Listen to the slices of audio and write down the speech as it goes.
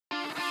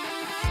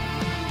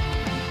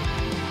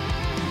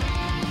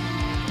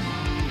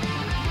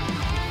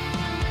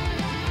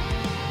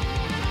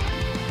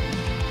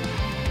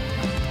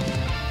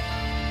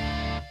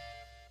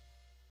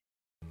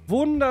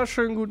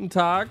Wunderschönen guten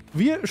Tag.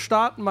 Wir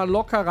starten mal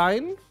locker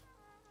rein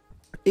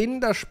in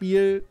das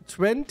Spiel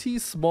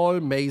 20 Small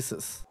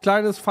Mazes.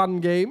 Kleines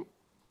Fun-Game.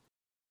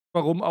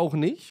 Warum auch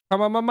nicht? Kann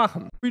man mal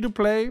machen. Free to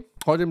play.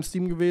 Heute im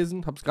Steam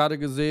gewesen. Hab's gerade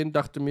gesehen.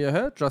 Dachte mir,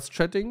 hä? Just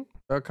Chatting.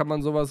 Da kann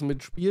man sowas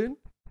mitspielen.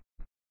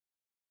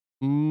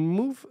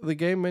 Move the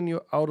game menu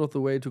out of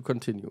the way to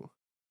continue.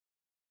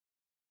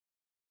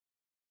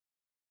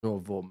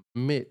 Nur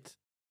womit?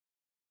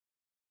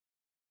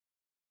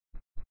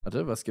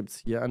 Warte, was gibt's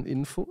hier an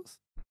Infos?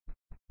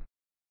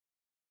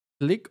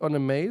 Click on a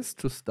maze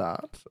to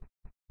start.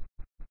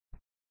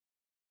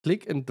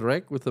 Click and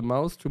drag with the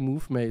mouse to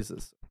move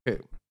mazes.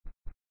 Okay.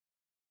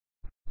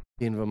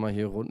 Gehen wir mal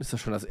hier runter. Ist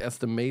das schon das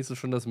erste Maze? Ist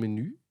schon das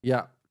Menü?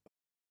 Ja.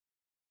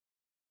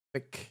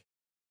 Weg.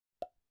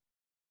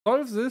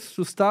 Solve this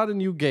to start a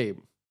new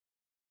game.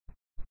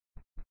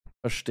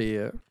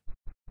 Verstehe.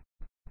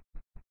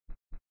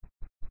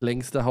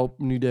 Längste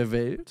Hauptmenü der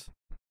Welt.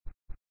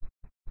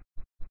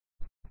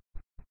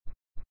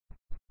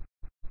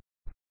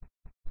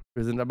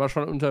 Wir sind aber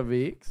schon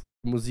unterwegs.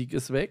 Die Musik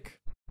ist weg.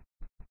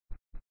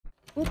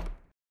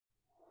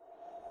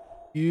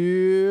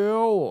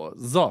 Jo.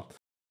 So.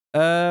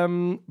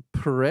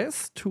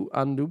 Press to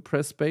undo.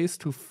 Press space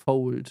to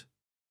fold.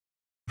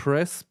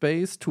 Press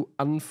space to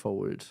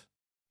unfold.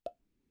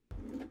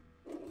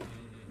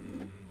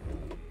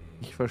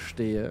 Ich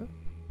verstehe.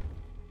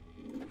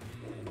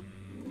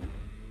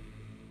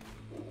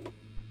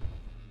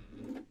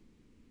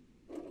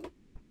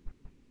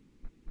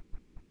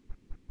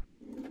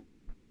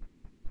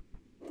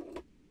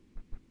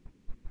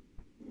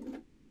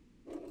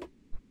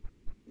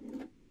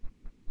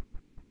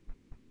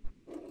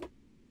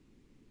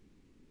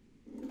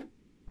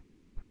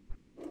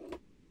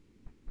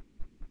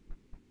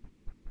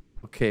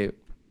 Okay.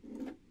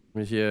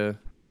 Mich hier.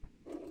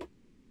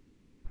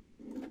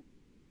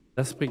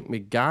 Das bringt mir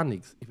gar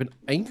nichts. Ich bin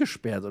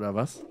eingesperrt, oder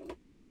was?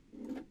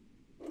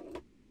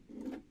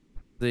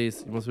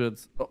 Seh's. Ich muss wieder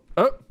jetzt. Oh,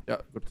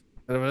 ja, gut.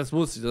 Aber das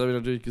wusste ich, das habe ich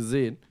natürlich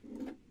gesehen.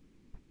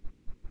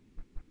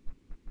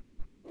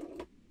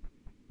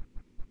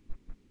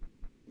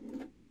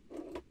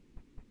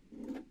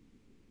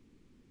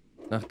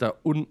 Nach da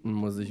unten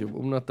muss ich,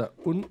 um nach da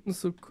unten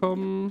zu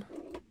kommen.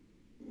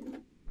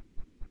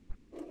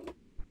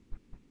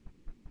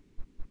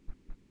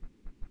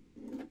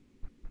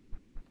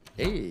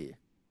 Ey.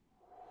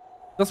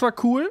 Das war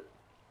cool.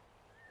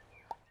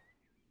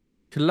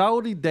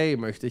 Cloudy Day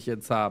möchte ich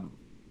jetzt haben.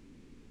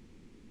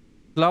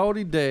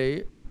 Cloudy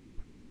Day.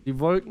 Die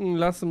Wolken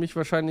lassen mich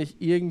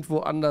wahrscheinlich irgendwo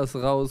anders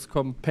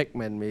rauskommen,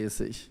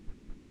 Pac-Man-mäßig.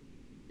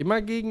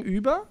 Immer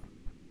gegenüber?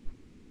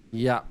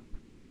 Ja.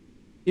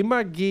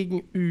 Immer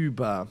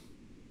gegenüber.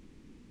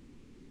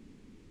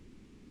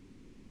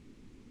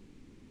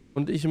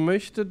 Und ich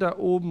möchte da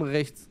oben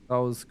rechts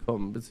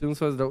rauskommen,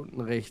 beziehungsweise da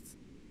unten rechts.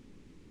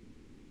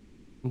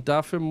 Und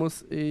dafür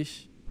muss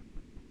ich...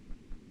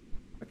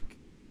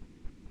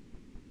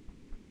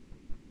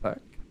 Zack.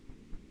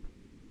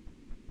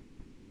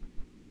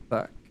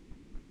 Zack.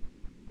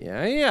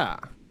 Ja, ja.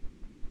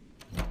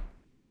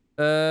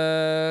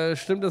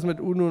 Stimmt das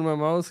mit Uno und meinem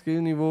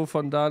Maus-Skill-Niveau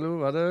von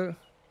Dalu? Warte.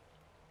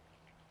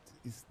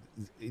 Ist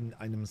in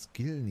einem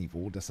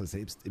Skill-Niveau, dass er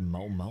selbst im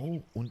Mau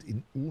Mau und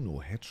in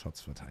Uno Headshots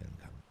verteilen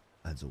kann.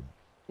 Also,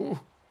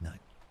 nein.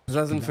 Was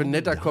ist das denn für ein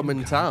netter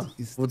Kommentar?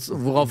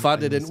 Worauf war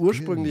der denn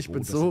ursprünglich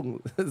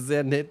bezogen?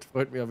 Sehr nett,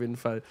 freut mich auf jeden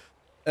Fall.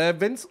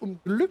 Wenn es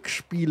um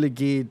Glücksspiele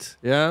geht,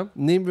 ja,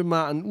 nehmen wir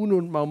mal an Uno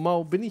und Mau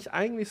Mau, bin ich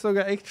eigentlich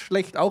sogar echt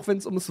schlecht. Auch wenn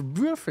es ums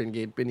Würfeln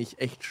geht, bin ich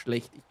echt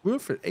schlecht. Ich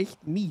würfel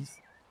echt mies.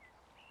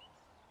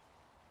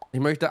 Ich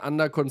möchte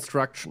Under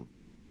Construction.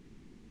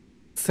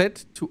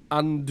 Set to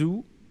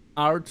undo,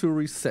 R to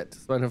reset.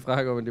 Das war eine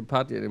Frage, ob wir den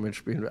Party-Element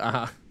spielen.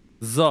 Aha.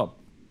 So.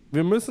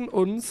 Wir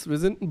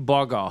sind ein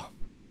Bogger.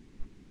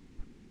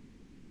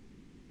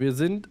 Wir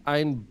sind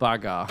ein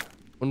Bagger.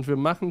 Und wir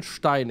machen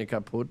Steine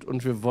kaputt.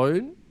 Und wir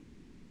wollen...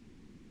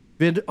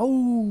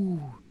 Oh!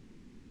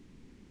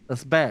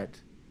 Das ist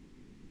bad.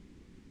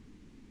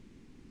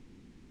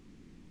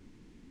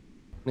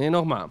 Ne,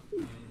 nochmal.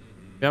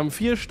 Wir haben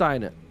 4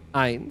 Steine.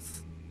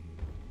 1.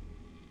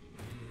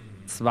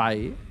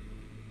 2.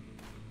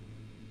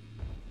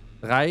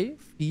 3,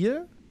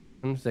 4,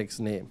 5, 6.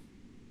 Nee.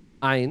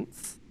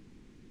 1.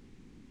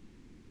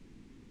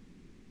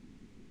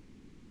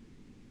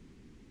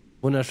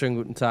 Wunderschönen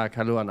guten Tag.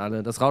 Hallo an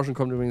alle. Das Rauschen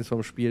kommt übrigens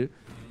vom Spiel.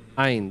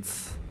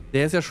 1.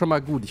 Der ist ja schon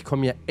mal gut. Ich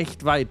komme hier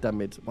echt weit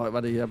damit. Boah,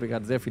 warte, hier habe ich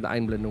gerade sehr viele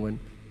Einblendungen.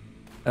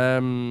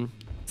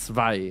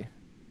 2.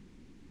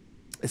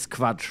 Ist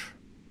Quatsch.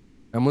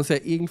 Da muss ja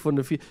irgendwo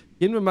eine 4...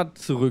 Gehen wir mal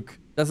zurück.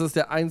 Das ist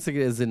der einzige,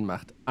 der Sinn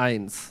macht.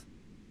 1.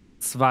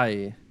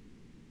 2.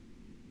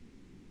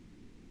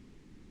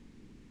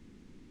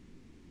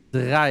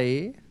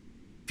 3.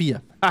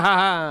 4.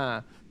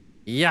 Hahaha.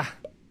 Ja.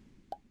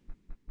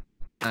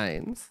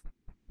 1.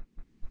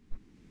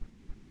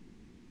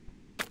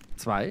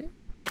 2.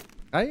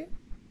 3.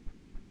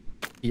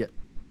 4.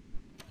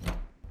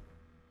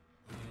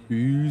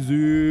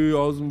 Easy,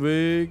 aus dem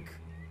Weg.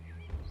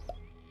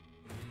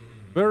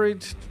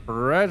 Buried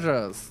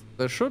treasures.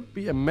 There should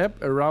be a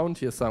map around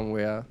here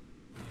somewhere.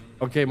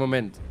 Okay,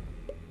 Moment.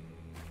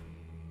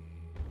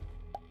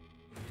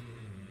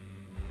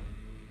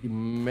 Die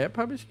Map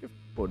habe ich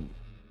gefunden.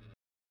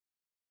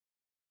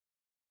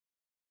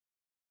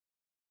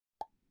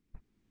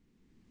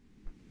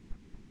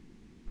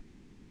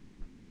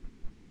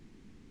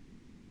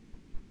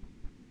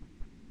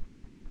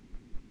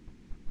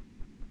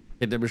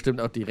 Hätte bestimmt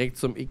auch direkt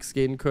zum X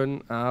gehen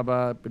können,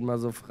 aber bin mal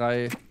so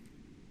frei.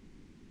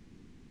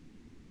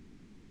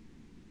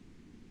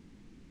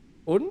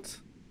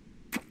 Und?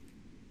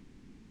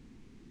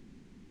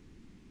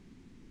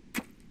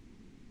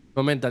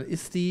 Moment, dann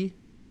ist die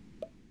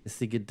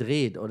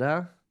gedreht,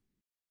 oder?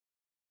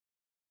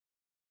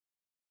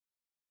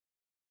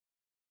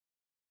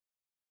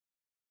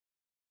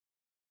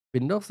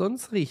 Bin doch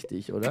sonst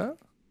richtig, oder?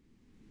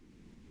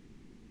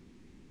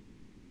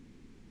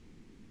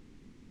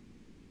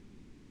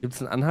 Gibt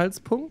es einen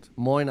Anhaltspunkt?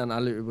 Moin an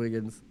alle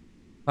übrigens.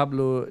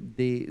 Pablo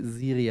de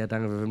Siria,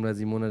 danke für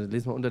 35 Monate.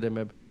 Lies mal unter der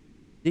Map.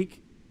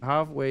 Dig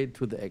halfway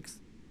to the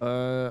X.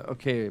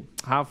 Okay,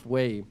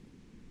 halfway.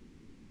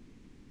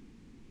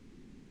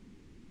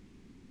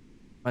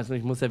 Weiß nicht,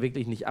 ich muss ja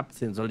wirklich nicht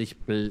abzählen.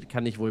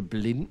 Kann ich wohl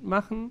blind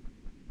machen?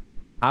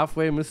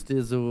 Halfway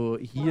müsste so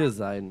hier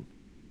sein.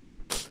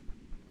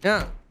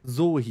 Ja,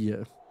 so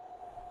hier.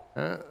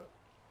 Ja,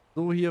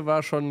 so hier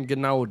war schon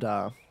genau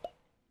da.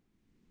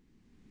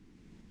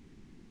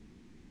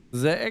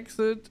 The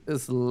exit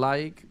is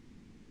like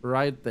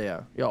right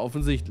there. Ja,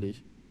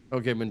 offensichtlich.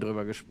 Okay, bin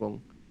drüber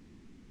gesprungen.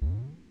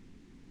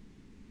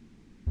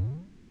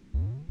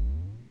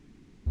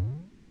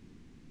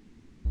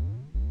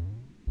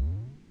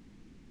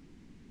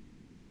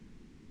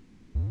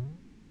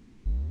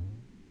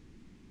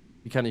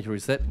 Wie kann ich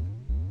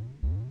resetten?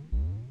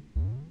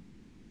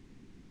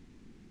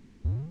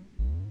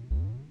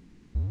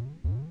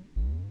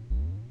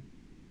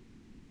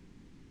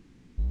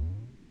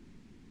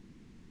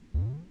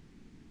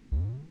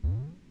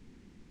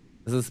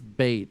 Das ist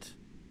Bait.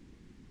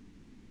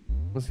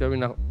 Muss, glaube ich,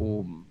 nach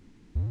oben.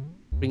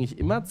 Bringe ich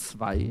immer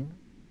 2?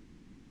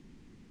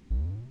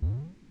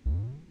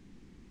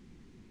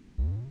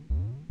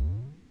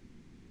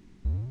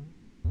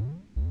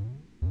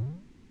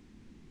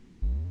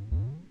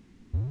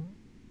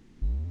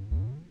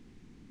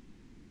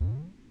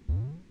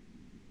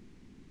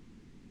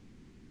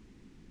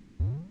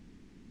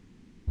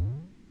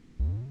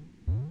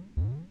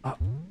 Ah,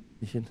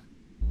 nicht hin.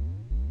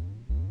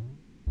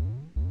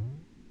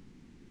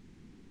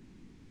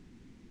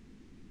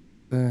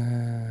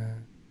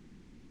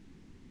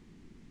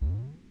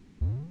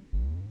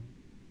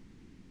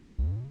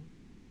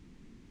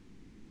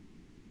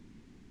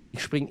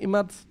 Ich springe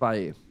immer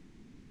 2.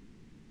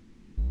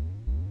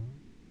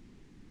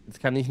 Jetzt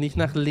kann ich nicht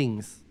nach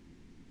links.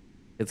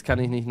 Jetzt kann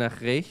ich nicht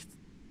nach rechts.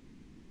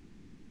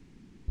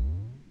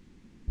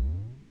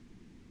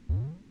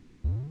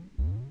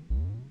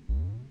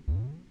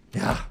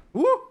 Ja.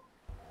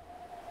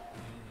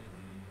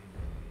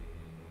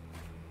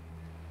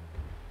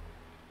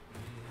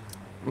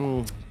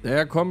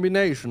 Der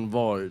Combination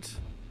Vault.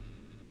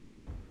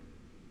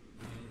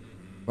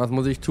 Was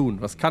muss ich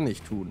tun? Was kann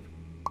ich tun?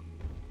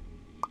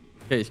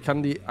 Okay, ich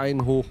kann die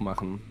einen hoch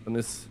machen. Dann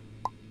ist...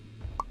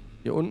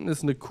 Hier unten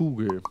ist eine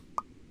Kugel.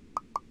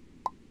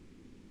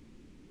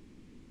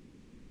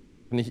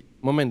 Wenn ich...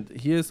 Moment,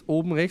 hier ist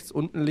oben rechts,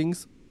 unten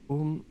links,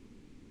 oben...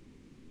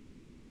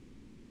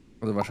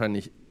 Also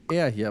wahrscheinlich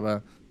eher hier,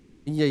 aber...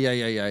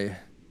 Ja.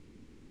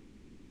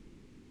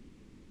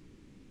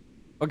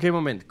 Okay,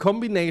 Moment.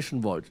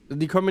 Combination Vault.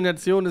 Die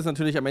Kombination ist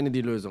natürlich am Ende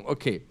die Lösung.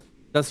 Okay,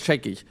 das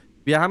check ich.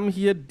 Wir haben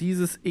hier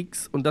dieses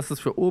X und das ist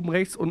für oben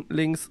rechts, unten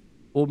links,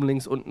 oben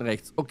links, unten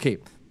rechts.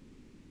 Okay.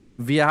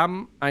 Wir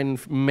haben einen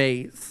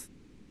Maze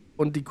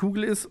und die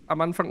Kugel ist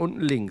am Anfang unten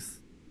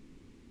links.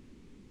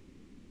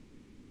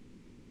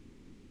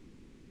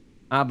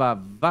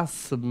 Aber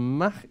was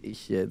mache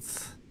ich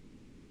jetzt?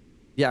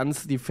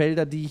 Die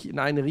Felder, die ich in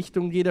eine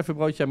Richtung gehe, dafür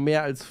brauche ich ja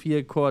mehr als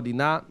 4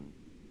 Koordinaten.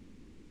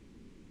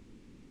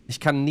 Ich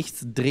kann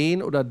nichts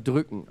drehen oder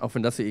drücken, auch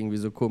wenn das hier irgendwie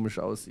so komisch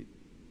aussieht.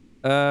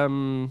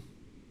 Was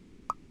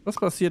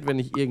passiert, wenn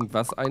ich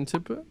irgendwas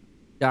eintippe?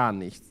 Gar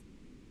nichts.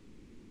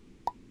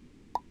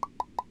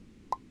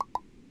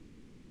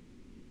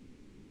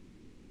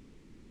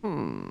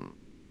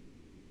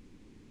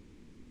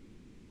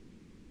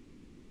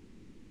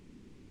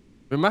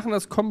 Wir machen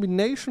das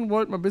Combination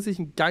Vault mal, bis ich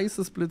einen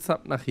Geistesblitz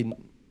habe nach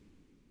hinten.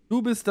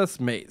 Du bist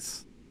das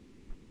Maze.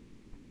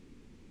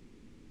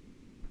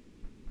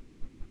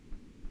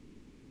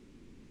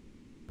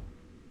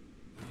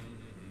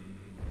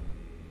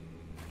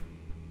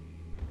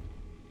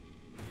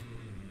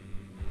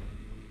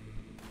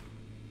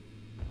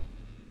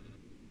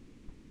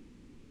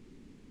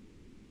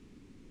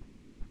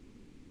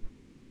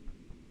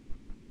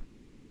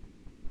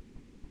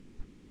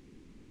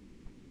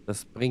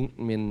 Das bringt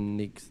mir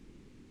nichts.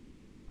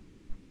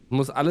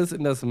 Muss alles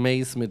in das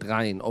Maze mit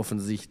rein,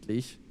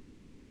 offensichtlich.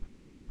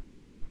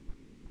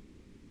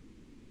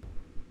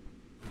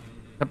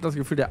 Ich habe das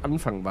Gefühl, der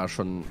Anfang war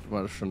schon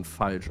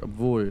falsch.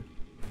 Obwohl...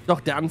 Doch,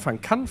 der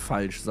Anfang kann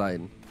falsch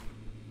sein.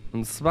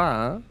 Und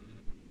zwar...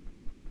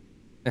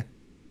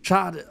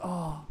 Schade.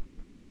 Oh.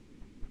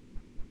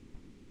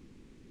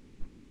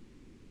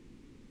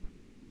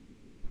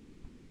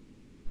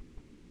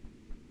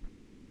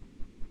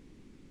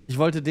 Ich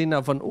wollte den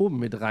da von oben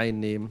mit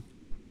reinnehmen.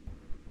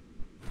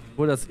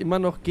 Obwohl das immer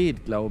noch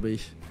geht, glaube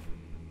ich.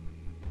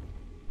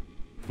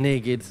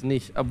 Nee, geht's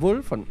nicht.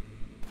 Obwohl von...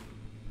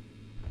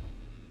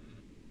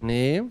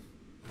 Nee.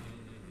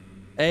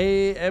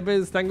 Ey,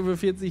 Abyss, danke für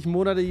 40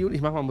 Monate. Ich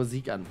mach mal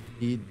Musik an.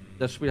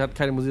 Das Spiel hat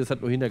keine Musik, es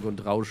hat nur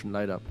Hintergrundrauschen,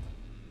 leider.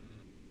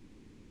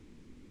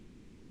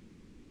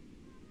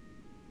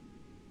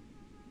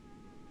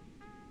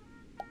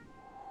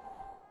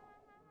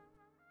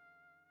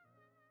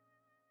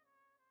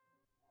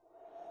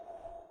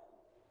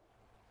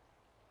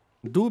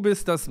 Du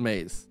bist das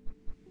Maze.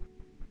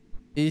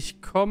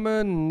 Ich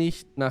komme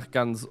nicht nach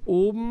ganz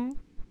oben.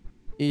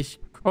 Ich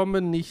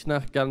komme nicht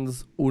nach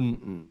ganz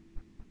unten.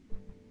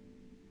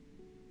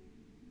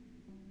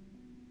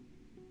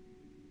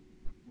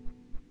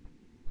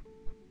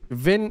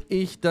 Wenn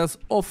ich das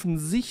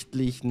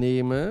offensichtlich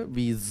nehme,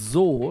 wie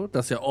so,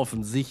 das ist ja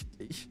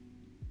offensichtlich,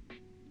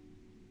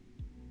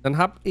 dann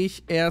habe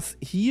ich erst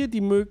hier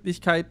die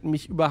Möglichkeit,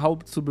 mich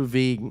überhaupt zu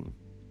bewegen.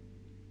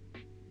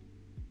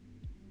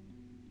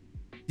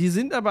 Die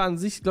sind aber an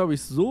sich, glaube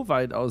ich, so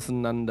weit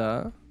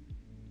auseinander,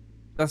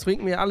 das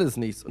bringt mir alles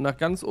nichts. Und nach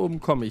ganz oben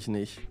komme ich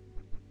nicht.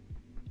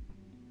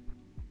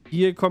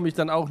 Hier komme ich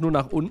dann auch nur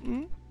nach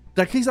unten.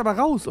 Da krieg ich es aber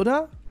raus,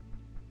 oder?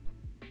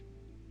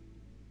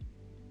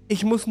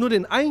 Ich muss nur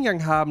den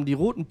Eingang haben. Die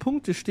roten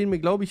Punkte stehen mir,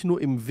 glaube ich, nur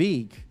im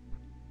Weg.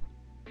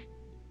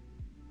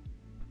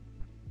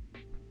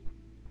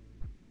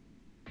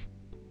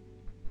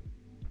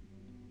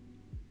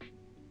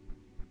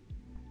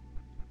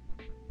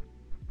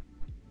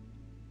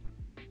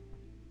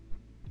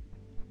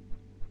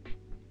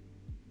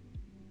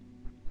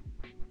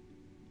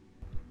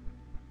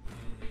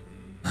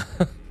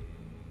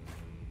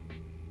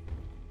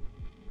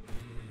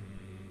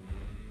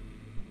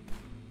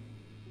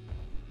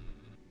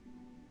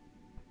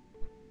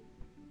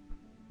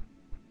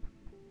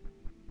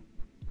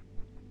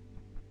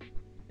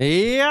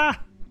 Ja!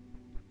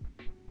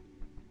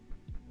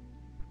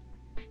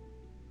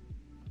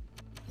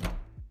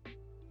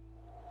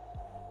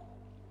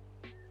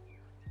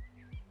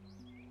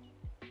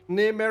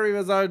 Nee, Mary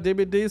Versal,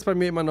 DBD ist bei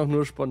mir immer noch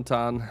nur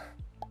spontan.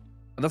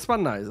 Das war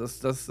nice.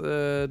 Das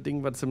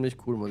Ding war ziemlich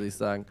cool, muss ich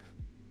sagen.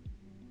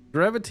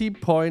 Gravity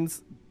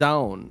Points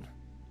Down.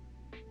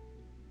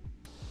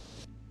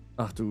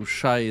 Ach du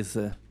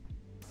Scheiße.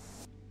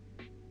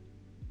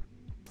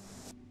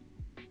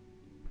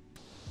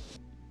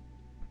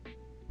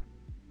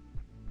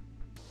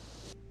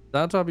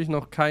 Dazu habe ich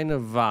noch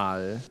keine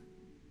Wahl.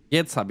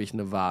 Jetzt habe ich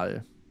eine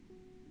Wahl.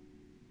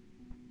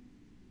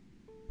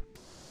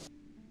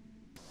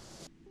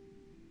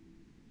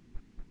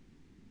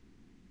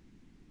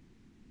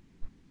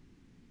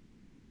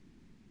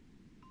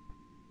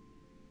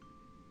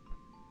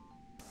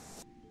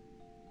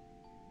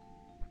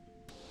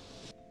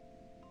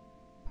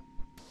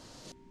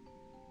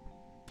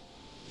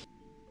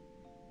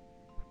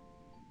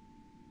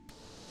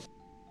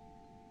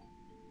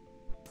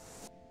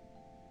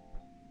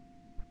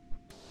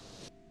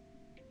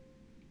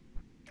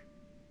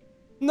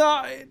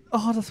 Nein!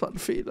 Oh, das war ein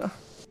Fehler.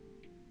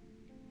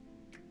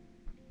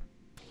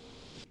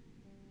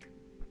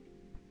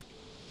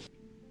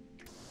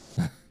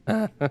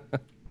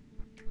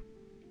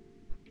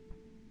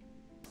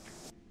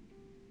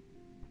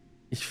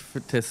 Ich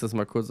teste das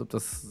mal kurz, ob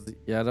das...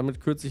 Ja,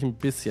 damit kürze ich ein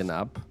bisschen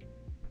ab.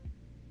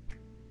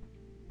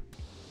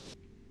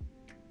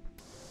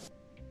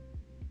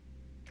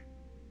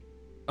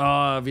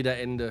 Oh, wieder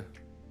Ende.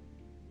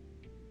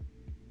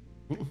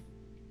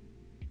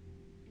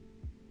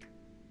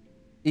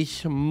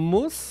 Ich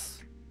muss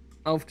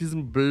auf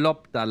diesem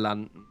Blob da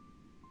landen.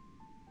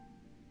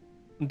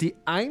 Und die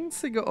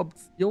einzige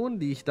Option,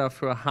 die ich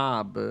dafür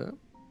habe,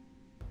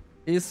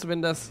 ist,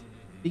 wenn das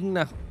Ding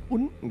nach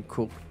unten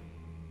guckt.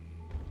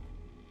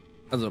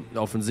 Also,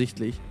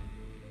 offensichtlich.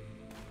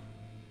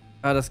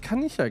 Aber das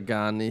kann ich ja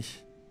gar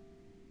nicht.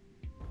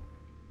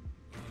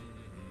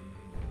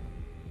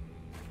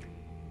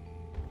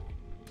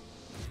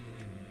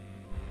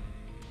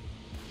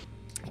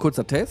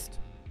 Kurzer Test.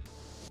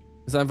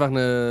 Ist einfach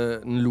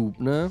ein Loop,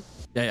 ne?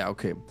 Ja, ja,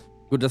 okay.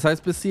 Gut, das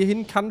heißt, bis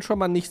hierhin kann schon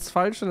mal nichts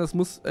falsch sein. Das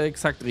muss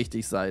exakt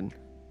richtig sein.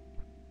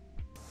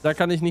 Da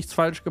kann ich nichts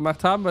falsch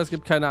gemacht haben, weil es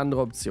gibt keine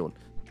andere Option.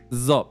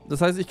 So,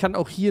 das heißt, ich kann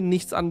auch hier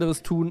nichts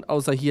anderes tun,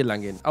 außer hier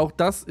lang gehen. Auch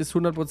das ist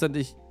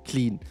hundertprozentig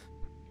clean.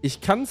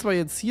 Ich kann zwar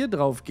jetzt hier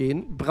drauf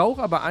gehen,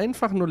 brauche aber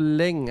einfach nur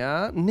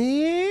länger.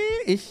 Nee,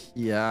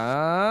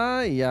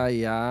 ja.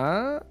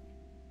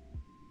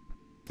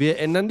 Wir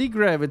ändern die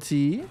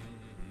Gravity.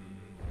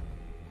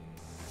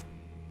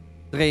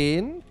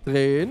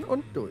 Drehen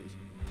und durch.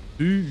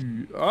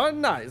 Oh,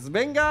 nice.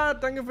 Venga,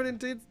 danke für den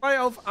T2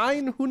 auf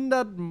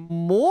 100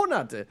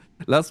 Monate.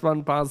 Lass mal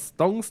ein paar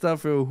Stonks da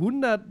für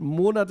 100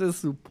 Monate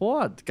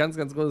Support. Ganz,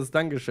 ganz großes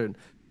Dankeschön.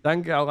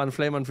 Danke auch an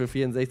Flaman für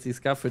 64,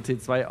 Scuff für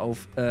T2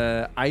 auf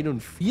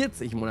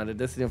 41 Monate.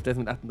 Destiny auf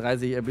Destiny mit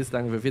 38, Abyss,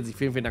 danke für 40.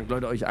 Vielen, vielen Dank,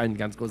 Leute, euch allen.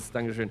 Ganz großes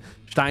Dankeschön.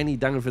 Steini,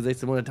 danke für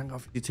 16 Monate. Danke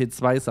auch für die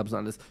T2-Subs und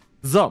alles.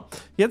 So,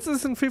 jetzt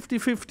ist es ein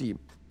 50-50.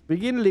 Wir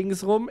gehen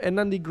links rum,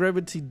 ändern die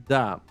Gravity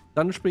da.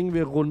 Dann springen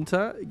wir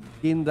runter,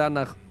 gehen da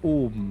nach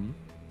oben.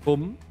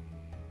 Bumm.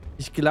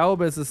 Ich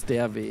glaube, es ist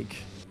der Weg.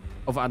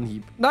 Auf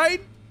Anhieb. Nein!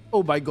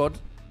 Oh mein Gott.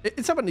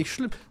 Ist aber nicht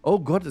schlimm. Oh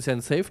Gott, ist ja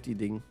ein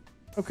Safety-Ding.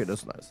 Okay,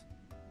 das ist nice.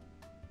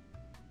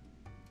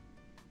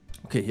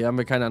 Okay, hier haben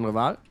wir keine andere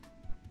Wahl.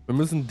 Wir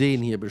müssen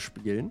den hier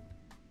bespielen.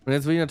 Und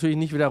jetzt will ich natürlich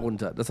nicht wieder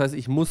runter. Das heißt,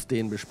 ich muss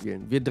den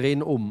bespielen. Wir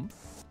drehen um.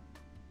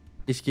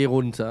 Ich gehe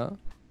runter.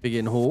 Wir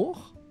gehen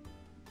hoch.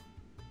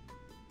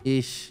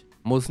 Ich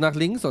muss nach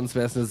links, sonst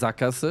wäre es eine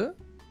Sackgasse.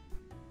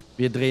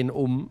 Wir drehen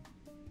um.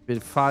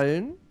 Wir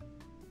fallen.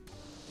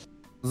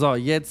 So,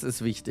 jetzt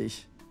ist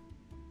wichtig.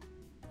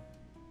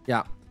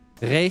 Ja.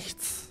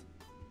 Rechts.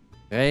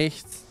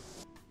 Rechts.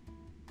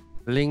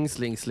 Links,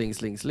 links, links,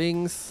 links,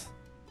 links.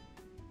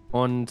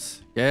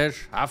 Und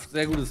geschafft.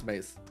 Sehr gutes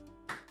Maze.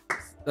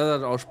 Das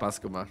hat auch Spaß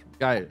gemacht.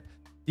 Geil.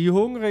 Die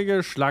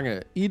hungrige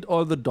Schlange. Eat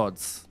all the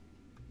dots.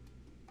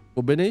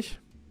 Wo bin ich?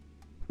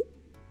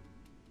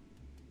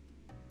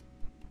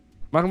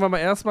 Machen wir mal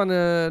erstmal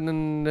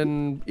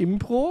eine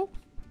Impro.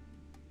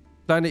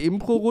 Kleine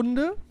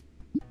Impro-Runde.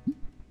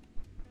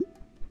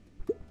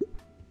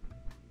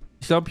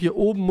 Ich glaube, hier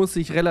oben muss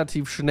ich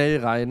relativ schnell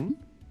rein.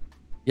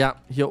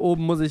 Ja, hier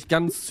oben muss ich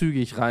ganz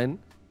zügig rein.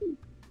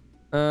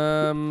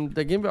 Da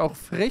gehen wir auch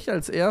frech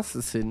als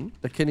erstes hin.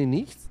 Da kenne ich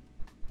nichts.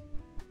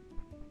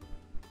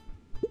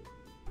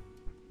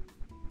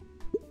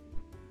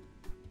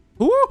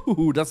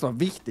 Das war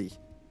wichtig.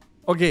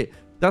 Okay,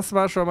 das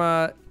war schon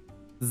mal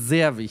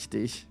sehr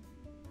wichtig.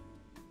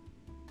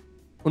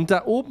 Und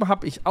da oben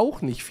habe ich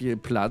auch nicht viel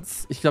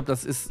Platz. Ich glaube,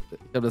 das ist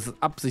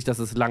Absicht, dass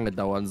es lange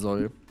dauern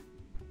soll.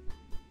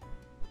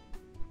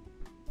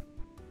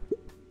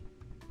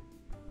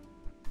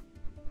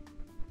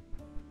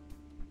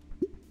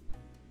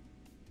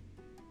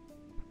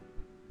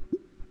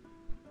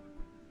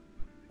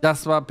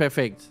 Das war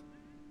perfekt.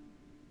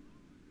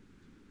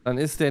 Dann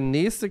ist der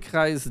nächste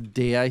Kreis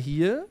der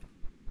hier.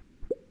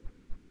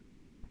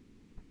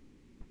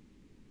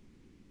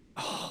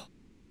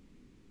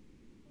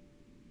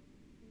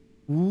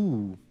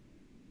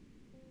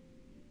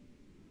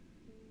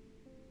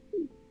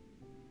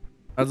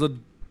 Also,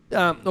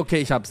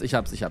 okay, ich hab's,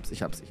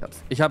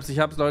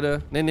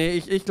 Leute. Nee,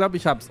 ich glaube,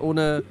 ich hab's.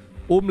 Ohne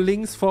oben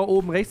links, vor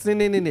oben rechts.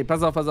 Nee,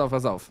 pass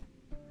auf.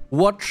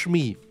 Watch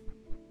me.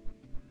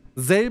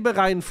 Selbe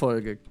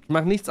Reihenfolge. Ich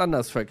mach nichts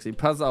anders, Foxy.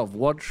 Pass auf,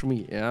 watch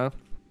me, ja.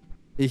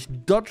 Ich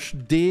dodge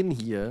den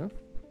hier.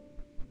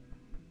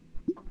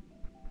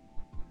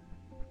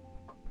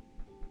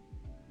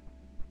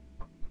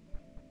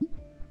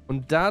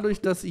 Und dadurch,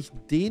 dass ich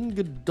den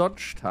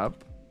gedodged habe,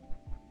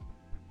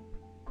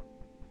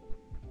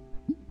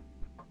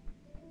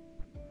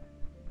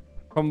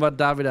 kommen wir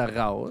da wieder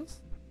raus.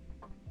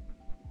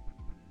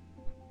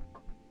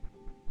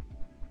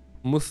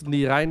 Mussten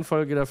die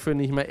Reihenfolge dafür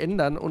nicht mehr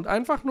ändern. Und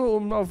einfach nur,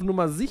 um auf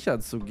Nummer sicher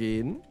zu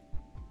gehen,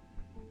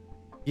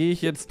 gehe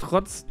ich jetzt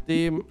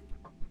trotzdem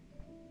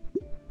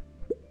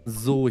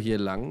so hier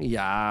lang.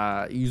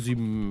 Ja, easy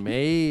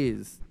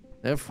Maze.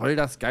 Ne, voll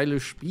das geile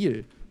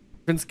Spiel.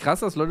 Ich finde es krass,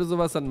 dass Leute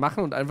sowas dann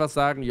machen und einfach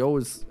sagen, yo,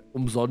 ist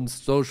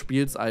umsonst, so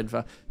spiel's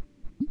einfach.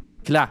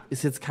 Klar,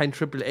 ist jetzt kein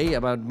AAA,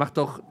 aber macht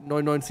doch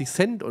 99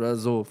 Cent oder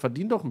so.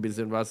 Verdient doch ein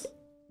bisschen was.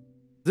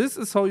 This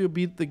is how you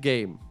beat the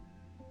game.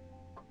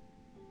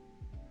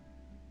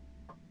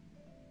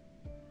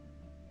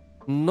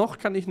 Noch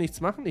kann ich nichts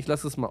machen. Ich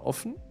lasse es mal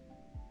offen.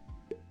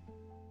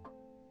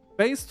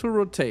 Base to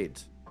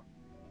rotate.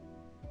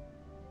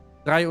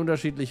 3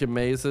 unterschiedliche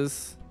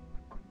Mazes.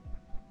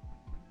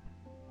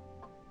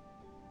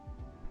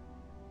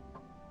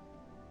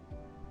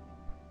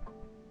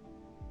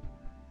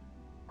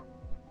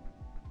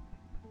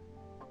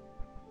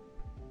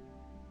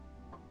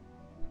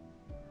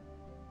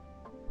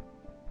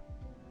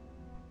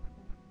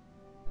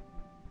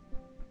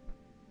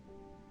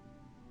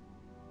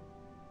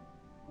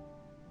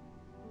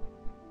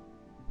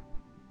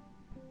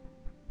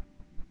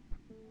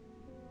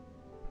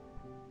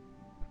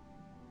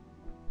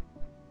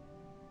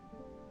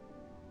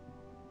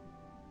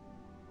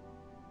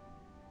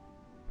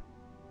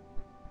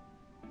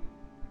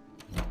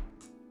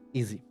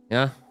 Easy,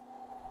 ja.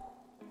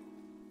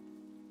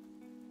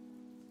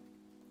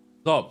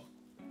 So.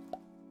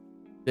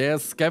 Der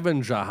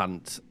Scavenger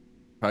Hunt.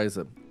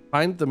 Scheiße.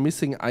 Find the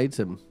missing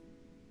item.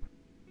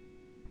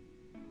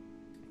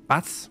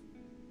 Was?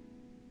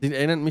 Das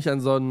erinnert mich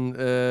an so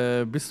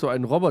einen, bist du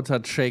ein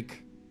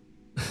Roboter-Check?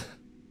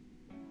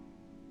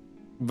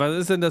 Was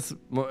ist denn das?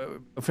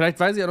 Vielleicht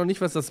weiß ich auch noch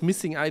nicht, was das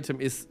Missing Item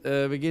ist.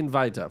 Wir gehen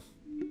weiter.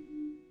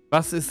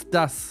 Was ist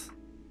das?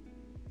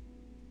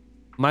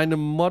 Meine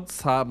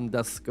Mods haben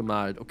das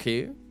gemalt.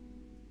 Okay.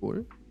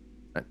 Cool.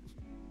 Nein.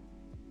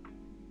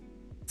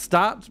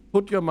 Start,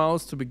 put your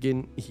mouse to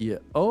begin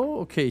here. Oh,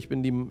 okay, ich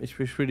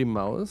spiele die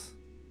Maus.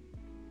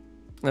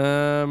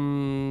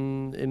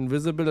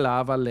 Invisible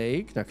Lava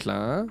Lake, na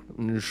klar.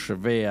 Ein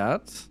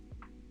Schwert.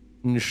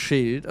 Ein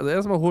Schild. Also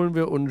erstmal holen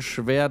wir uns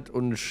Schwert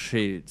und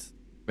Schild.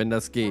 Wenn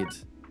das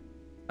geht.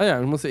 Ah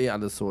ja, ich muss ja eh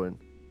alles holen.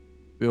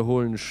 Wir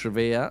holen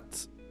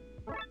Schwert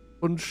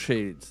und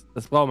Schild.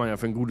 Das braucht man ja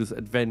für ein gutes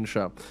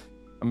Adventure.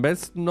 Am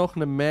besten noch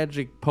eine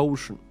Magic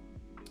Potion.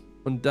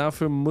 Und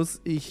dafür muss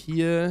ich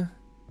hier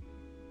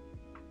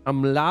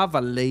am Lava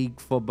Lake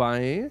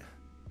vorbei.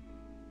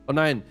 Oh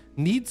nein.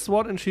 Need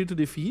Sword and Shield to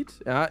defeat.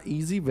 Ja,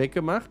 easy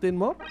weggemacht, den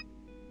Mob.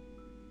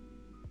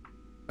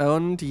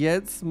 Und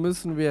jetzt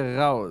müssen wir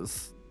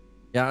raus.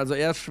 Ja, also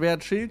erst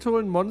Schwert, Schild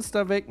holen,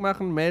 Monster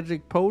wegmachen,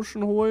 Magic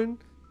Potion holen.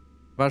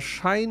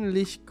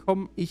 Wahrscheinlich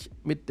komme ich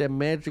mit der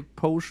Magic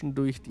Potion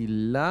durch die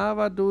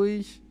Lava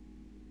durch.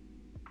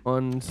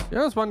 Und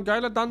ja, das war ein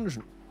geiler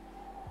Dungeon.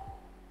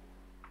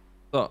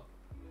 So.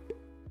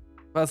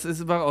 Was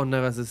ist, oh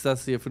ne, was ist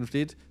das hier? 5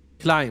 steht.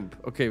 Climb.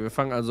 Okay, wir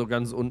fangen also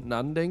ganz unten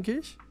an, denke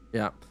ich.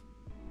 Ja.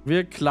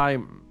 Wir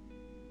climben.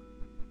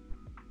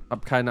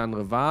 Hab keine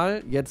andere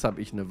Wahl. Jetzt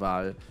habe ich eine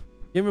Wahl.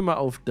 Gehen wir mal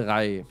auf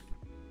 3.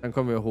 Dann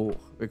kommen wir hoch.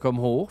 Wir kommen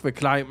hoch. Wir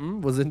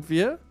climben. Wo sind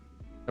wir?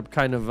 Ich habe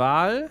keine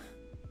Wahl.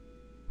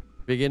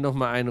 Wir gehen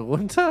nochmal einen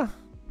runter.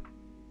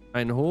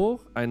 Einen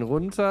hoch. Einen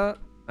runter.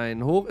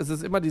 Einen hoch. Es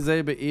ist immer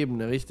dieselbe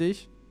Ebene,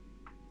 richtig?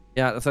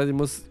 Ja, das heißt,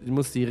 ich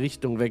muss die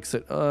Richtung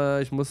wechseln.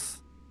 Ich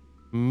muss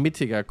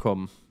mittiger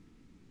kommen.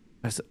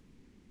 Also,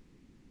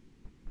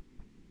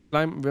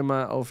 climben wir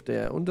mal auf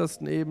der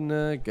untersten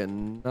Ebene.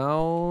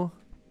 Genau.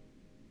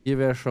 Hier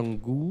wäre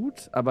schon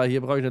gut. Aber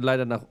hier brauche ich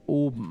leider nach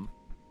oben.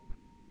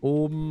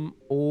 Oben,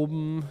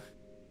 oben.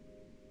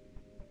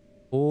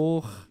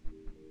 Hoch.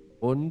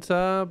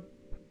 Runter.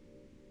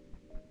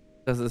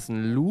 Das ist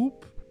ein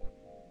Loop.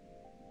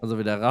 Also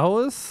wieder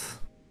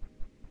raus.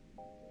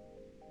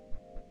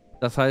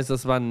 Das heißt,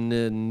 das war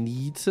eine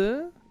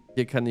Niete.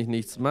 Hier kann ich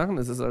nichts machen.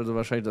 Es ist also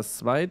wahrscheinlich das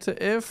zweite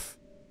F.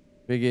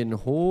 Wir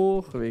gehen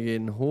hoch. Wir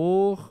gehen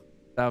hoch.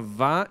 Da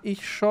war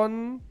ich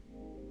schon.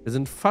 Wir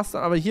sind fast...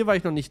 Aber hier war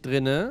ich noch nicht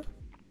drinne.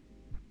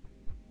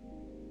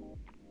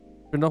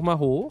 Ich bin nochmal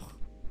hoch.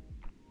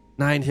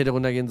 Nein, ich hätte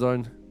runtergehen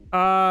sollen.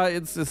 Ah,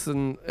 jetzt ist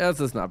eine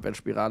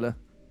Abwärtsspirale.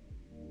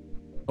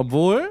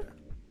 Obwohl...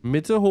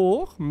 Mitte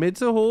hoch,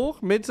 Mitte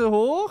hoch, Mitte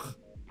hoch,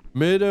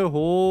 Mitte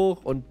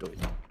hoch und durch.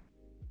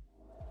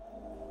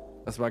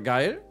 Das war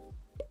geil.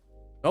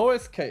 No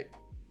Escape.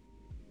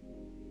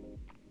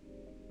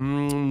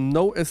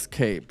 No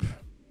Escape.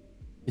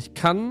 Ich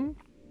kann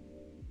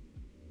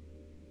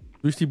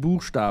durch die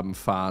Buchstaben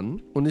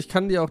fahren und ich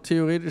kann die auch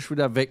theoretisch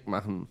wieder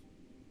wegmachen.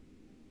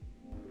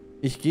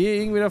 Ich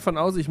gehe irgendwie davon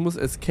aus, ich muss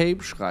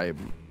Escape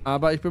schreiben,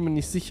 aber ich bin mir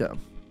nicht sicher.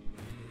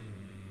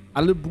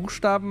 Alle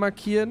Buchstaben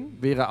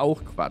markieren wäre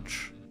auch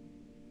Quatsch.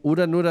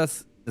 Oder nur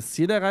das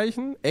Ziel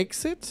erreichen?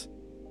 Exit?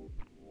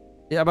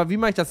 Ja, aber wie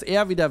mache ich das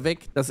R wieder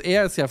weg? Das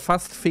R ist ja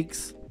fast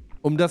fix.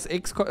 Um das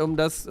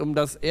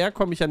R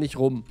komme ich ja nicht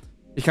rum.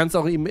 Ich kann es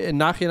auch im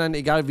Nachhinein,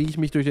 egal wie ich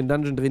mich durch den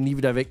Dungeon drehe, nie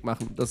wieder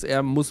wegmachen. Das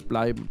R muss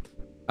bleiben.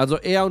 Also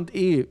R und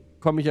E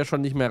komme ich ja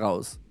schon nicht mehr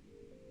raus.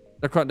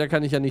 Da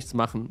kann ich ja nichts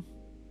machen.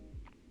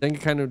 Ich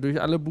denke,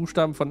 durch alle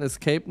Buchstaben von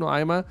Escape nur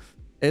einmal.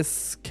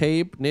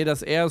 Escape. Nee,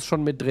 das R ist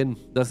schon mit drin.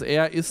 Das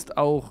R ist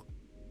auch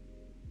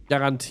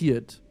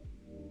garantiert.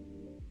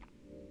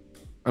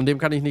 An dem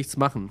kann ich nichts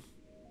machen.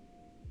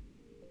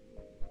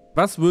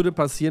 Was würde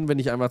passieren, wenn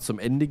ich einfach zum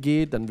Ende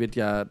gehe? Dann wird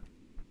ja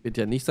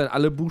nicht sein.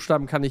 Alle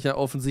Buchstaben kann ich ja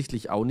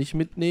offensichtlich auch nicht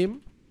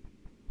mitnehmen.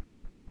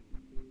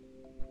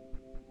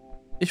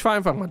 Ich fahre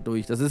einfach mal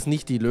durch. Das ist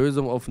nicht die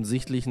Lösung,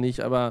 offensichtlich nicht,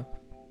 aber...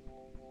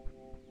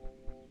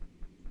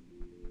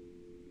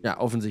 Ja,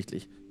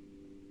 offensichtlich.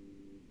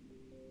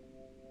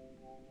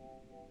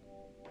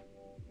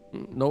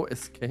 No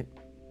Escape.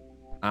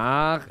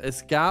 Ach,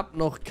 es gab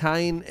noch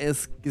kein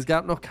Exit.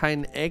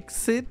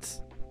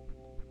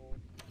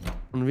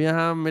 Und wir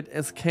haben mit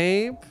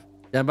Escape...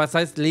 Ja, was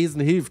heißt lesen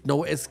hilft?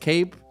 No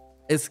Escape.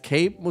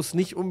 Escape muss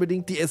nicht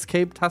unbedingt die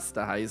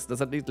Escape-Taste heißen.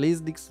 Das hat mit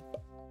Lesen nichts...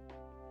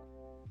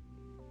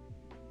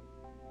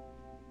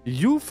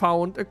 You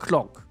found a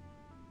clock.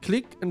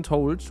 Click and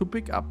hold to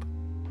pick up.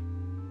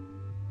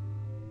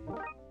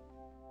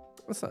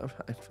 Das ist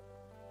einfach...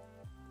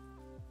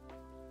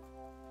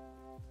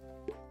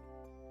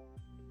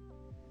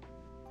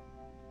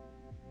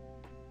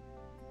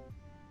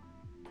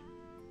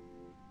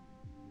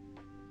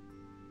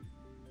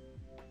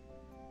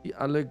 Die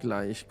alle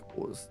gleich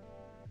groß.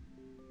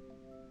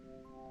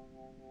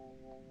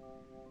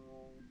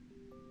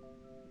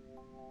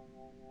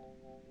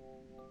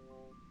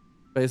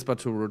 Spacebar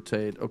to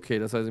rotate. Okay,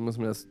 das heißt, ich muss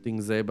mir das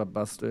Ding selber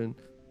basteln.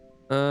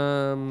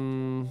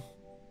 Gucken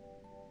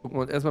wir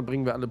uns erstmal,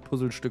 bringen wir alle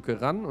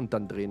Puzzlestücke ran und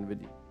dann drehen wir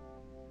die.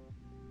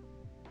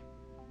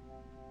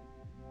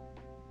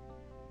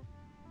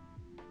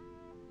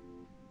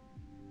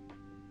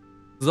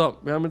 So,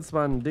 wir haben jetzt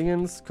zwar ein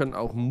Dingens, können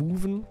auch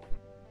moven.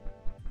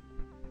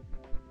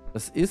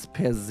 Das ist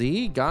per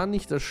se gar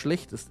nicht das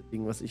schlechteste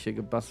Ding, was ich hier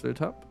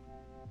gebastelt habe.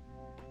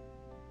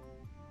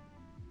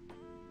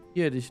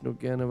 Hier hätte ich nur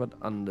gerne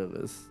was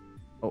anderes.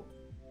 Oh.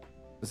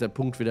 Ist der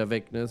Punkt wieder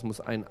weg, ne? Es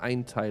muss ein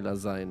Einteiler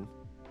sein.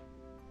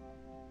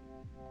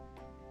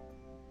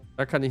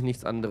 Da kann ich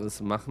nichts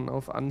anderes machen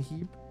auf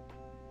Anhieb.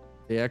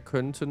 Der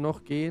könnte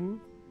noch gehen.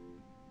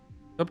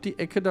 Ich glaube, die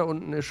Ecke da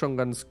unten ist schon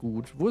ganz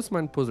gut. Wo ist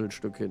mein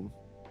Puzzlestück hin?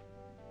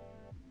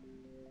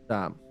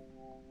 Da.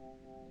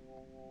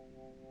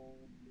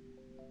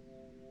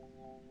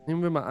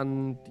 Nehmen wir mal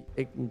an, die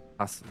Ecken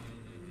passen.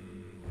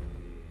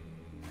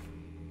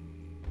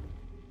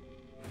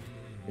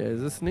 Der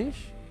ist es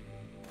nicht.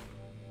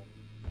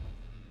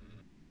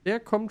 Der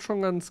kommt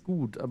schon ganz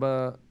gut,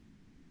 aber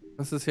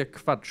das ist ja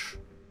Quatsch.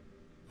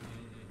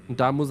 Und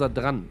da muss er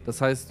dran. Das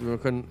heißt, wir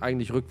können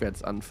eigentlich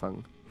rückwärts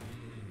anfangen.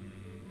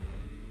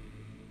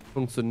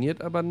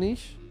 Funktioniert aber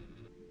nicht.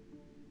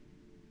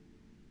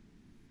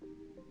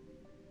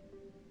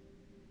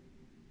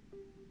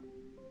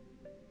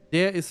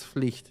 Der ist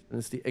Pflicht. Dann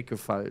ist die Ecke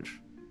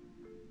falsch.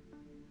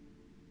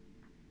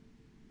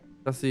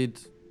 Das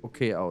sieht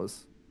okay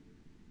aus.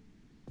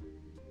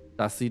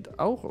 Das sieht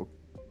auch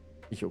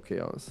nicht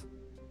okay aus.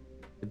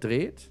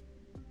 Gedreht,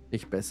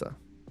 nicht besser.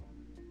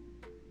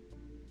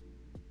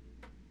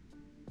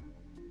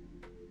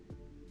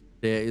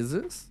 Der ist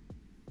es.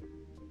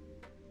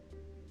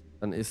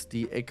 Dann ist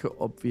die Ecke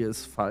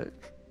obvious falsch.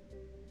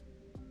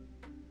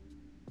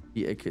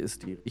 Die Ecke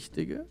ist die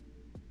richtige.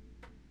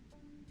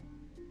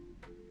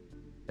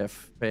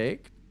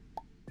 Perfekt.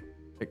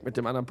 Weg mit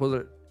dem anderen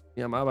Puzzle.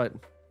 Hier am Arbeiten.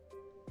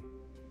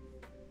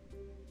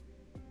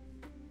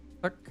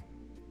 Zack.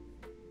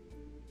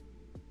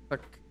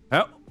 Zack.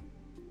 Ja.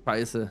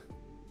 Scheiße.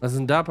 Was ist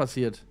denn da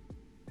passiert?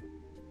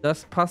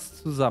 Das passt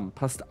zusammen.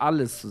 Passt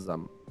alles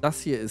zusammen.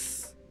 Das hier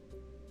ist...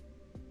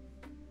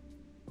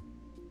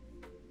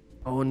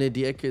 Oh ne,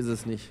 die Ecke ist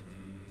es nicht.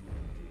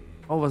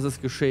 Oh, was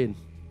ist geschehen?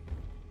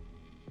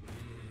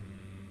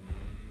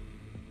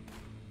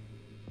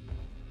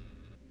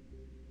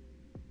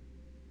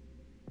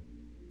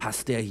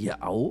 Passt der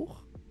hier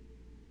auch?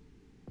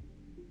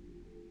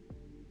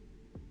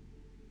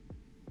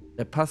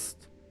 Der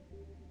passt.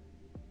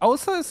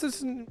 Außer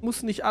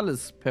muss nicht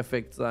alles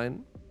perfekt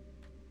sein.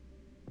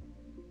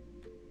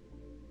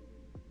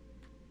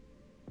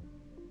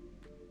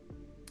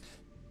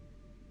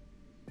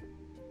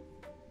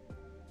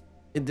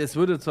 Das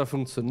würde zwar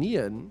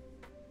funktionieren,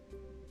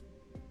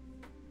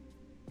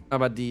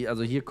 aber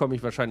also hier komme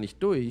ich wahrscheinlich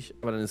durch,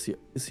 aber dann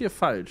ist hier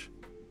falsch.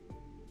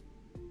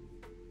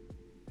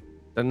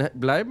 Dann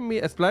bleiben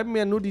mir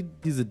ja nur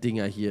diese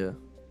Dinger hier.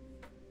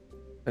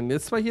 Dann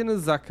ist zwar hier eine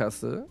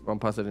Sackgasse. Warum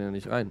passt er denn ja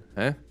nicht rein?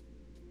 Hä?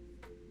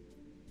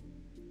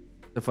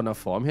 Ist der von der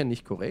Form her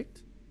nicht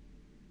korrekt?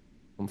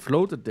 Warum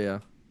floatet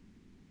der?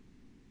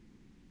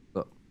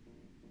 So.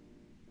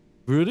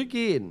 Würde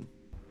gehen.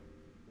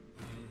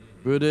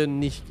 Würde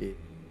nicht gehen.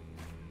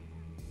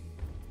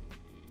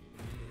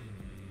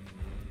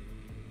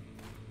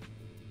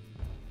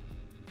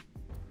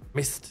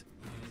 Mist.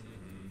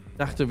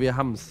 Dachte, wir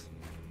haben's.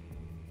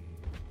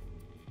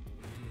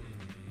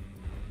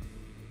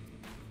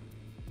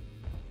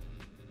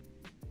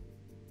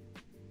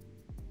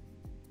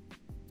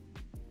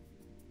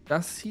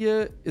 Das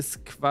hier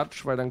ist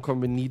Quatsch, weil dann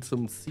kommen wir nie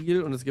zum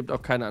Ziel und es gibt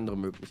auch keine andere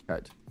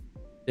Möglichkeit.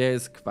 Der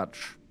ist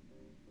Quatsch.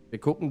 Wir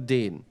gucken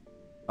den.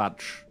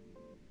 Quatsch.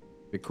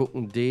 Wir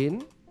gucken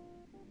den.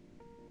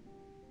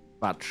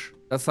 Quatsch.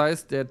 Das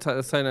heißt, der Teil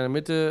in der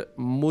Mitte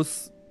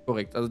muss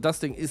korrekt. Also das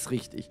Ding ist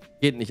richtig.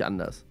 Geht nicht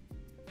anders.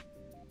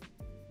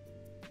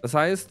 Das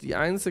heißt, die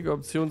einzige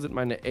Option sind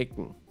meine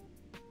Ecken.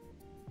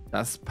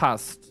 Das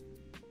passt.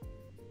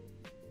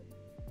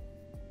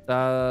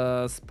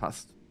 Das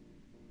passt.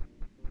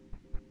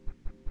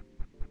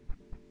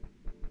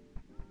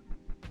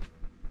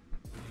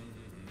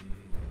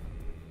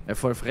 Ja,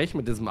 voll frech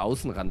mit diesem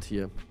Außenrand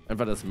hier.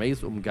 Einfach das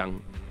Maze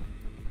umgangen.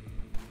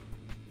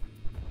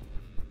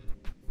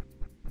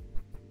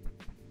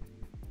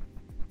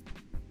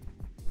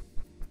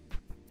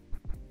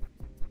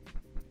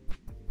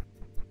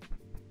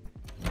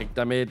 Weg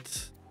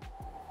damit.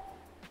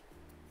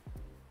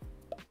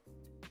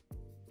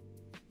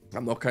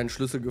 Haben noch keinen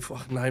Schlüssel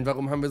gefunden. Nein,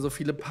 warum haben wir so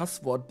viele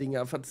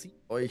Passwortdinger? Verzieht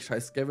euch,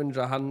 scheiß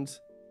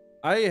Scavenger-Hand.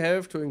 I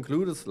have to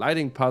include a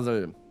sliding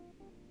puzzle.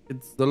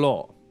 It's the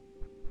law.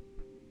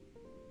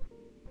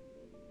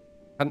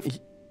 Kann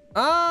ich...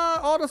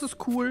 Ah, oh, das ist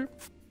cool.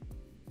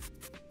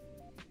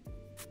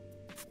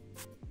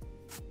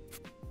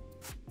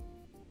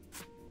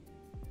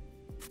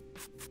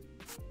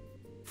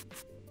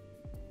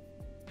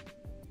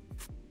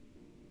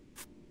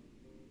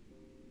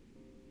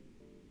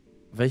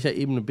 Auf welcher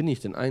Ebene bin ich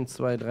denn? 1,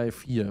 2, 3,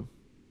 4. Wäre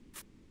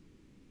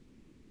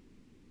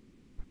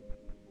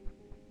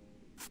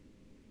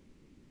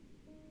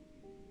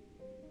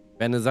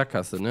eine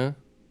Sackgasse, ne?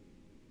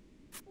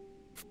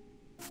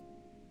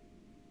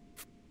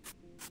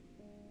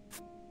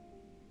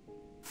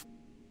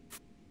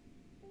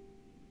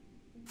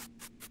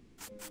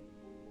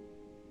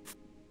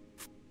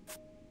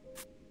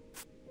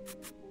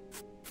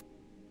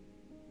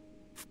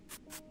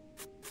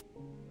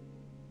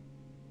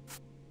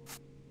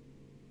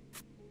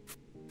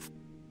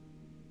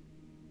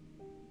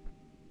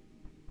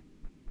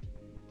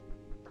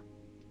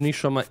 Nicht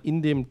schon mal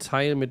in dem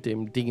Teil mit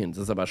dem Dingens.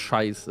 Das ist aber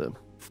scheiße.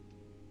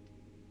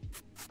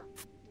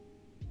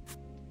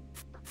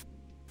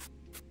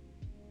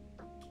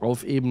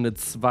 Auf Ebene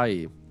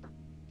 2.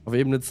 Auf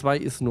Ebene 2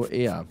 ist nur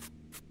er.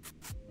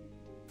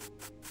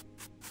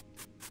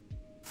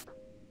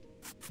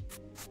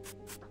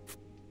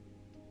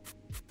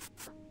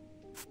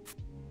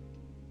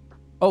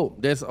 Oh,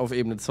 der ist auf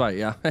Ebene 2,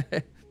 ja.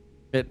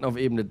 Wir hätten auf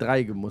Ebene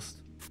 3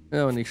 gemusst.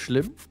 Ja, aber nicht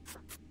schlimm.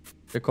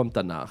 Der kommt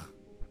danach.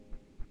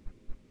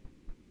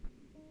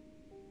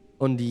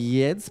 Und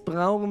jetzt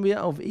brauchen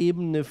wir auf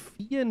Ebene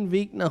 4 einen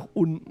Weg nach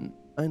unten.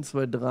 1,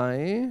 2,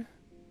 3.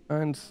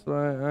 1,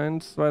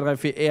 2, 3,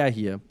 4. Er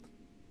hier.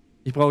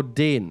 Ich brauche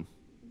den.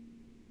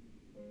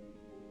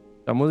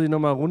 Da muss ich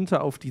nochmal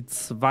runter auf die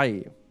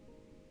 2.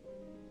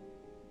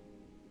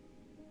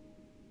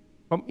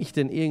 Komme ich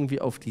denn irgendwie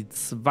auf die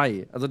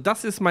 2? Also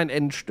das ist mein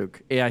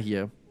Endstück. Er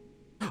hier.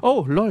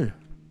 Oh, lol.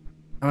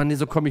 Aber nee,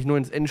 so komme ich nur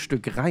ins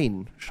Endstück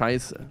rein.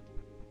 Scheiße.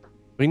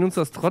 Bringt uns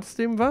das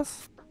trotzdem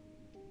was?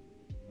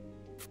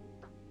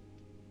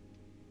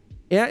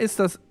 Er ist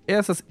das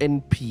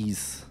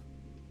Endpiece.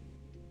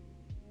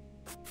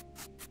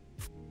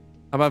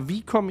 Aber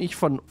wie komme ich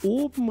von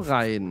oben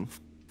rein?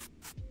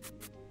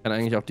 Ich kann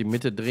eigentlich auch die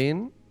Mitte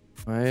drehen,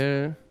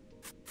 weil...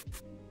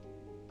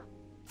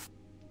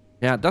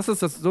 Ja, das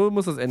ist das, so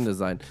muss das Ende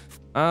sein.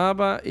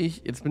 Aber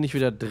jetzt bin ich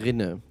wieder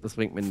drinne. Das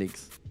bringt mir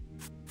nichts.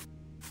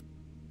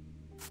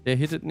 Der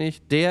hittet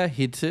nicht. Der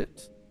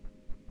hittet.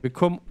 Wir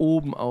kommen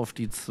oben auf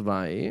die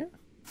 2.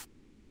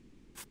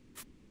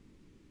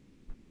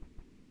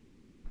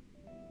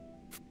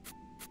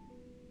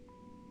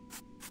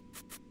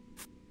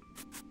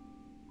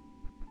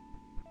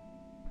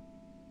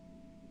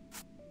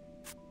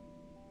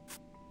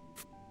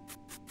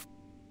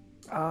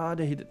 Ah,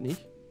 der hittet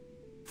nicht.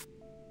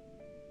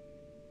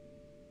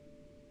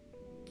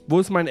 Wo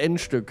ist mein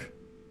Endstück?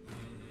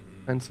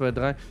 1, 2,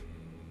 3.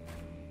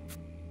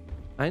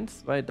 1,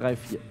 2, 3,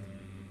 4.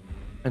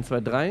 1,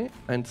 2, 3.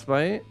 1,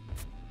 2.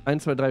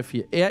 1, 2, 3,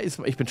 4. Er ist...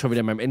 Ich bin schon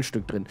wieder in meinem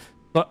Endstück drin.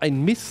 So,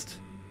 ein Mist.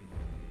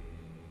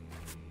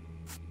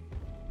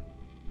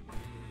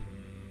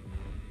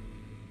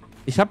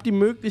 Ich habe die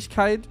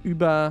Möglichkeit,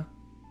 über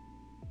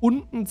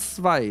unten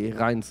 2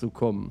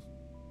 reinzukommen.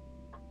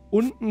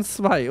 Unten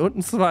 2,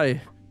 unten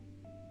 2.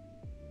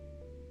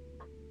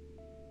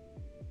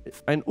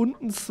 Ein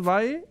unten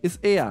 2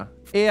 ist er.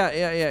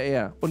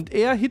 Er. Und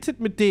er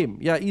hittet mit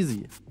dem. Ja,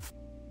 easy.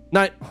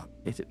 Nein. Oh,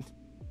 hittet nicht.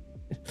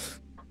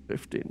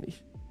 Trifft den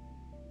nicht.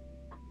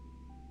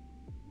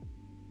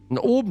 Und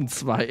oben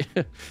 2.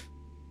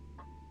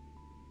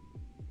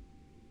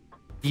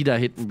 Die da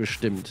hitten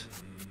bestimmt.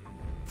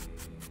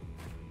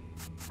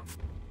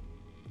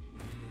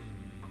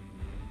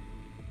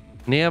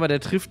 Nee, aber der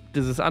trifft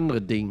dieses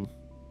andere Ding.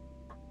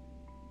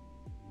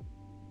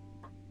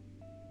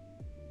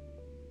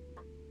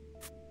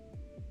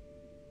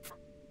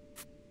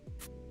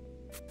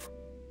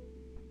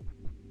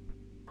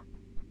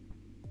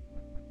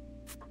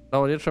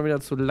 Dauert jetzt schon wieder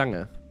zu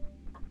lange.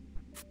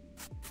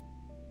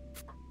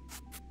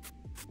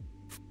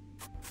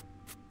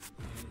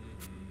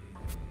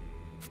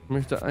 Ich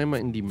möchte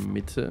einmal in die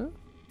Mitte.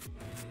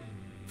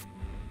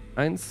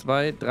 1,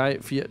 2,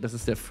 3, 4. Das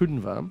ist der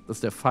 5er. Das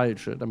ist der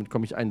falsche. Damit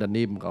komme ich einen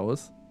daneben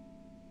raus.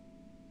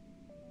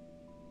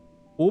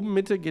 Oben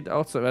Mitte geht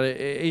auch zu.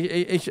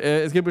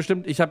 Es gibt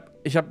bestimmt. Ich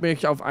hab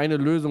mich auf eine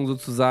Lösung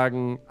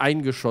sozusagen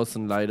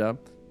eingeschossen, leider.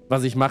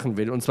 Was ich machen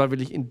will. Und zwar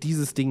will ich in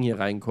dieses Ding hier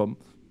reinkommen.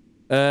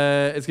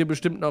 Es gibt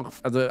bestimmt noch.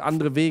 Also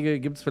andere Wege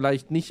gibt es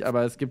vielleicht nicht,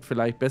 aber es gibt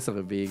vielleicht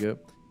bessere Wege.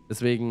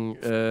 Deswegen,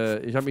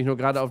 ich habe mich nur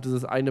gerade auf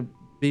dieses eine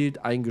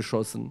Bild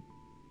eingeschossen,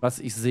 was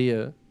ich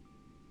sehe.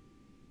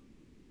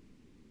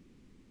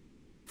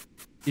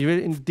 Ich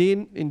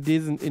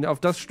will auf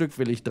das Stück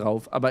will ich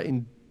drauf, aber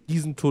in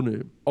diesen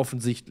Tunnel,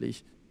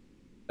 offensichtlich.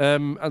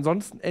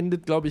 Ansonsten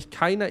endet, glaube ich,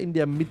 keiner in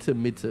der Mitte.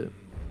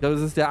 Ich glaube,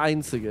 das ist der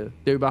Einzige,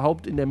 der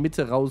überhaupt in der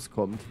Mitte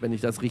rauskommt, wenn ich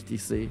das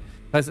richtig sehe.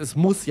 Das heißt, es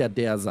muss ja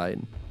der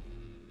sein.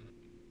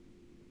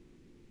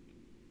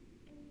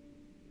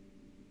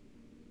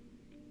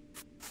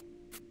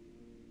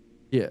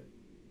 Hier.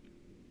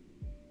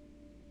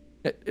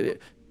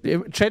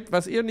 Chat,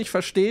 was ihr nicht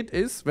versteht,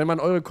 ist, wenn man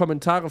eure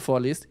Kommentare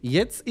vorliest,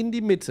 jetzt in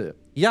die Mitte.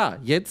 Ja,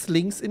 jetzt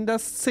links in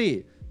das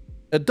C.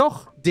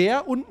 Doch,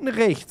 der unten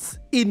rechts.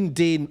 In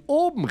den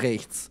oben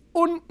rechts.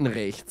 Unten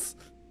rechts.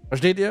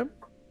 Versteht ihr?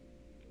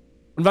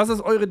 Und was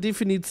ist eure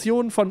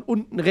Definition von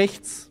unten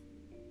rechts?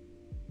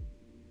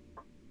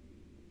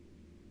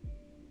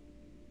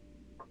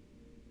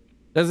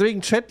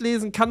 Deswegen Chat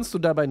lesen kannst du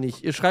dabei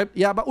nicht. Ihr schreibt,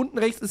 ja, aber unten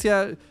rechts ist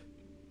ja...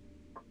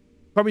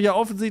 Komme ich ja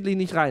offensichtlich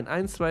nicht rein.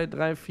 1, 2,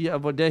 3, 4,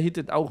 aber der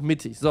hittet auch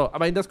mittig. So,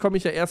 aber in das komme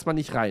ich ja erstmal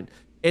nicht rein.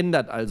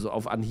 Ändert also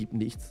auf Anhieb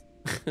nichts.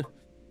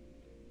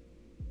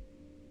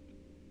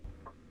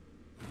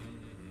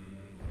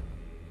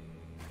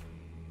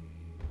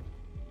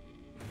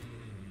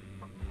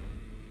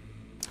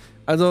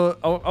 Also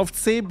auf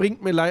C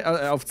bringt mir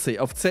leider, auf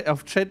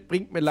Chat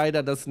bringt mir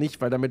leider das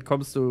nicht, weil damit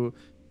kommst du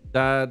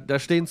Da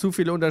stehen zu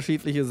viele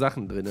unterschiedliche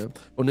Sachen drin.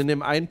 Und in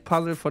dem einen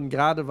Puzzle von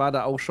gerade war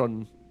da auch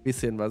schon ein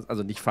bisschen was,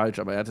 also nicht falsch,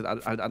 aber er hatte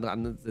halt andere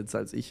Ansätze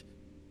als ich.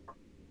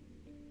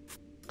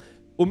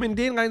 Um in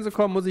den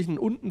reinzukommen, muss ich einen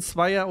unten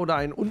Zweier oder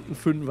einen unten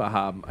Fünfer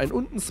haben. Ein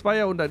unten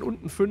Zweier und ein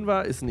unten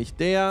Fünfer ist nicht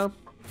der.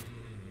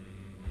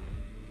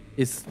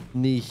 Ist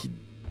nicht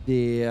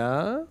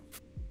der.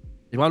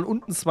 Ich mache einen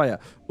unten Zweier.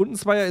 Unten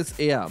Zweier ist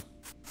er.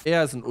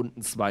 Er ist ein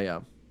unten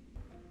Zweier.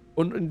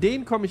 Und in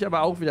den komme ich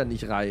aber auch wieder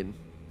nicht rein.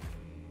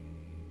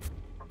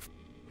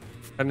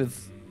 Kann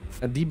jetzt,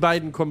 die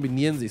beiden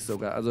kombinieren sich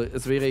sogar. Also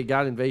es wäre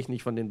egal, in welchen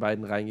ich von den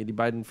beiden reingehe. Die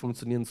beiden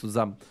funktionieren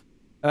zusammen.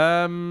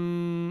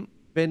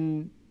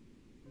 Wenn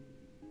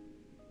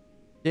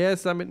der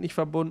ist damit nicht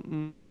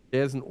verbunden.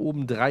 Der ist ein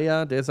oben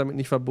Dreier. Der ist damit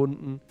nicht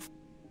verbunden.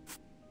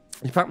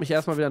 Ich packe mich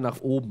erstmal wieder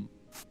nach oben.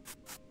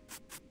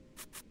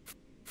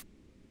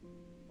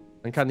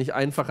 Dann kann ich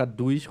einfacher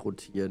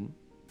durchrotieren.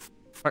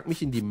 Ich pack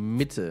mich in die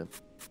Mitte.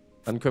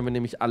 Dann können wir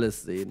nämlich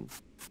alles sehen.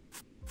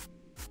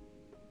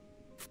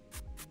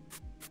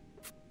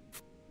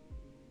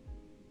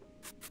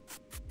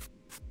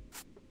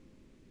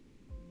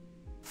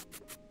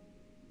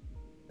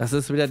 Das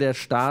ist wieder der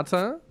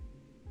Starter.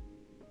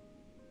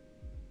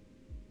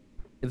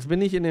 Jetzt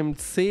bin ich in dem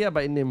C,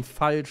 aber in dem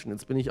falschen.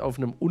 Jetzt bin ich auf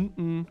einem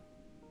unten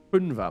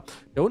Fünfer.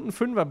 Der unten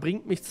Fünfer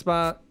bringt mich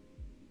zwar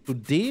zu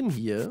dem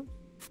hier.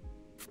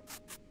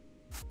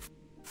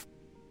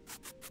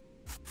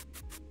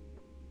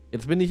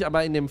 Jetzt bin ich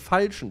aber in dem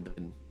falschen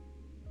drin.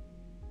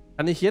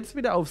 Kann ich jetzt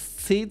wieder aufs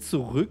C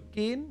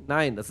zurückgehen?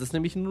 Nein, das ist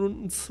nämlich nur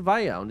unten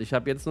Zweier. Und ich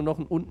habe jetzt nur noch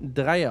einen unten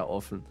Dreier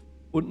offen.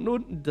 Und einen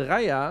unten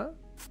Dreier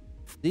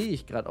sehe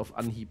ich gerade auf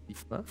Anhieb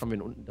nicht mehr. Haben wir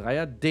einen unten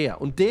Dreier? Der.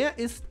 Und der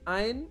ist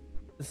ein...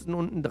 Das ist ein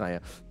unten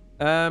Dreier.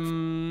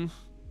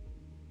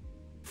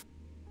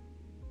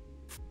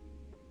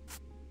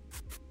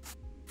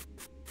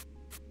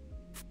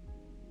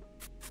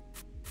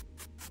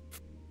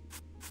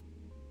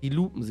 Die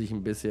loopen sich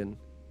ein bisschen.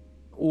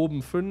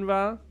 Oben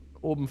Fünfer.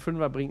 Oben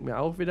Fünfer bringt mir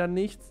auch wieder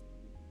nichts.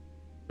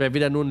 Wäre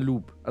wieder nur ein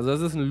Loop. Also das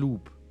ist ein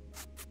Loop.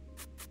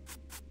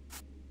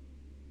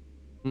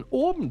 Ein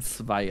oben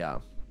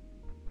Zweier.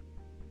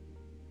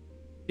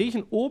 Kriege ich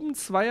einen oben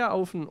Zweier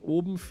auf einen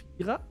oben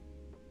Vierer?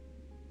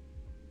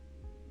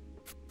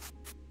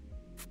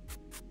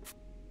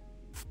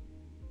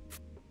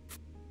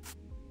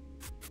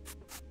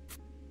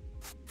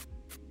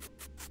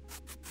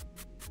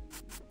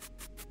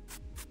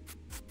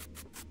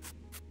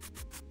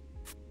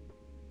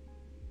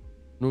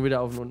 Nur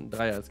wieder auf einen unten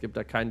Dreier. Es gibt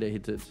da keinen, der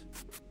hittet.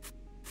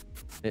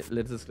 Nee,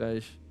 letztes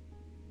gleich.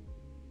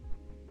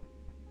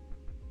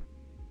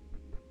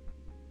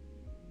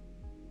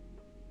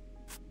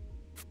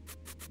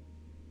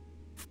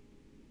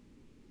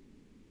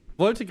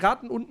 Wollte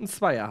gerade einen unten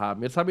Zweier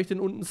haben. Jetzt habe ich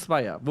den unten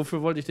Zweier.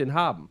 Wofür wollte ich den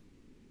haben?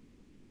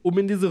 Um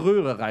in diese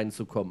Röhre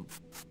reinzukommen.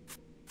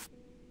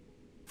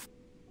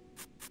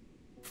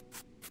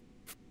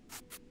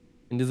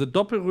 In diese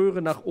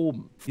Doppelröhre nach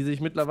oben. Die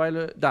sich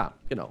mittlerweile... Da,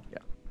 genau, ja.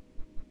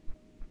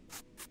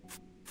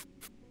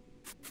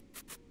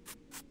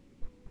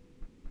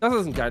 Das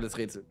ist ein geiles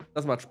Rätsel.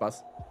 Das macht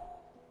Spaß.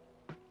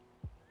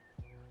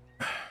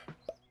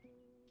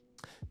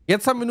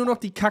 Jetzt haben wir nur noch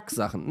die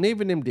Kacksachen. Ne,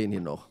 wir nehmen den hier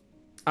noch.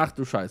 Ach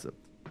du Scheiße.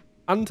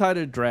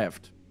 Untitled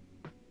Draft.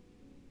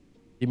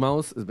 Die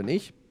Maus, das bin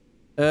ich.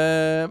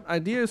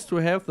 Idea is to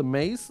have the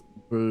maze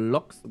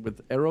blocks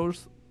with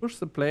arrows push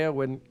the player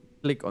when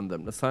click on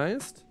them. Das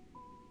heißt...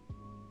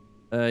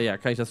 ja,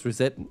 kann ich das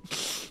resetten?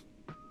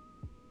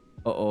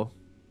 Oh oh.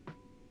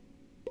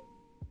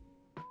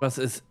 Was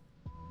ist...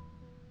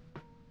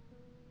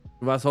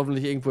 Du warst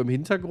hoffentlich irgendwo im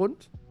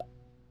Hintergrund.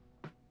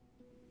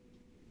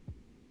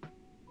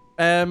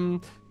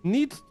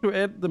 Need to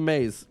add the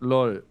maze.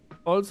 Lol.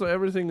 Also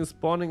everything is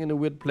spawning in a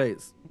weird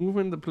place.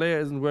 Moving the player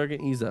isn't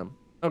working either.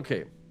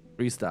 Okay.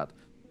 Restart.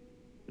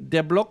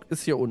 Der Block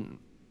ist hier unten.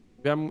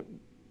 Wir haben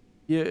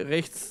hier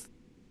rechts...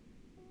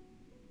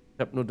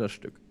 Ich habe nur das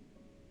Stück.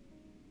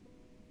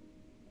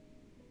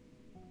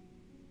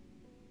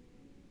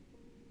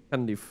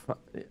 Kann die...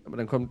 Aber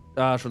dann kommt...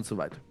 Ah, schon zu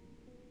weit.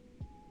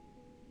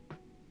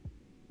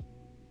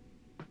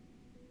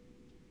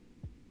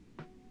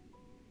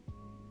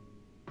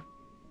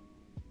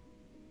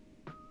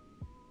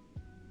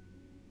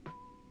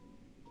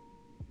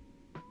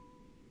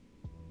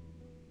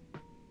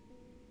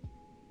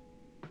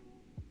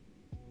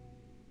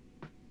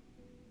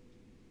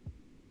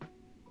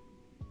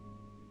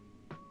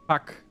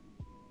 Fuck.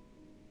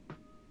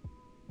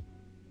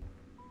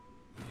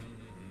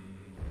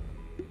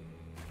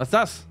 Was ist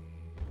das?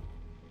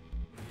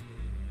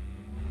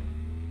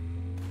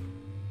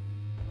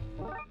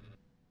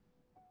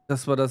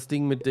 Das war das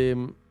Ding mit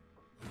dem...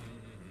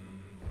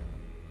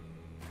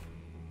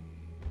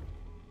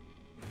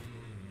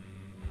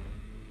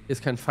 Hier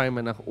ist kein Pfeil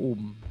mehr nach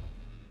oben.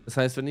 Das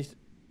heißt, wenn ich...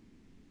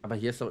 Aber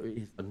hier ist doch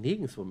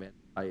nirgendwo mehr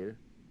ein Pfeil.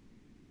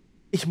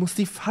 Ich muss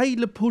die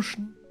Pfeile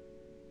pushen.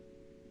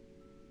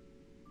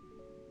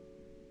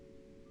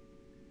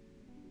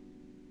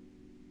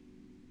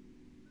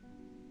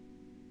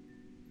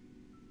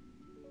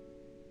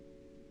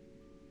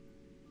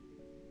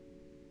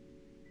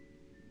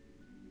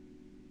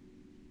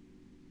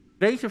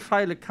 Welche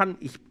Pfeile kann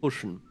ich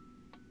pushen?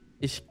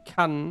 Hier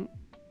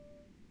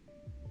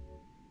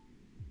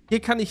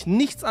kann ich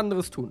nichts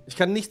anderes tun. Ich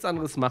kann nichts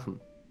anderes machen.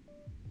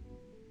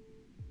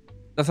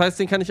 Das heißt,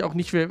 den kann ich auch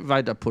nicht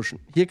weiter pushen.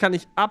 Hier kann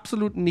ich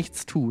absolut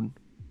nichts tun.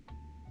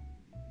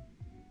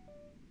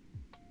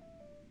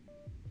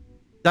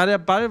 Da der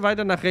Ball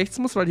weiter nach rechts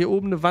muss, weil hier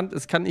oben eine Wand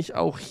ist, kann ich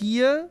auch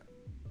hier...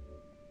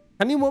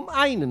 Kann ihn um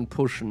einen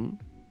pushen.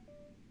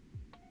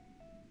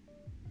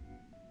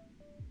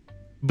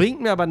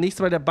 Bringt mir aber nichts,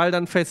 weil der Ball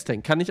dann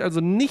festhängt. Kann ich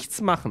also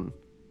nichts machen.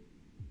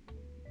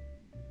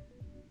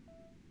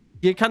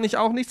 Hier kann ich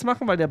auch nichts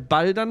machen, weil der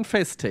Ball dann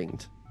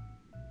festhängt.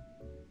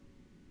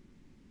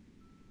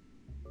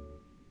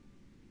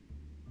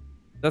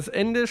 Das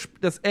Ende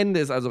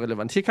ist also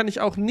relevant. Hier kann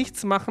ich auch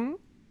nichts machen,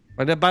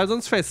 weil der Ball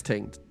sonst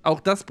festhängt. Auch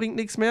das bringt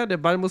nichts mehr. Der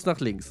Ball muss nach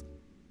links.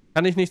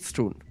 Kann ich nichts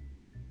tun.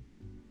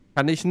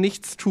 Kann ich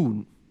nichts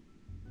tun.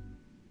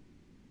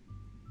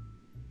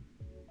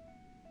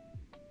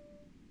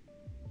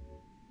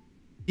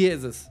 Hier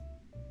ist es.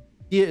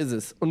 Hier ist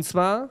es. Und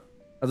zwar,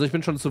 also ich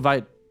bin schon zu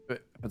weit.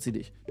 Verzieh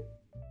dich.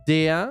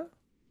 Der.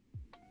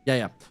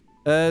 Ja.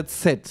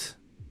 Z.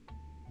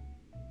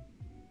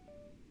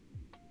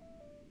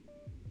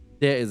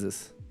 Der ist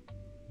es.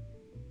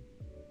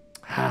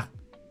 Ha.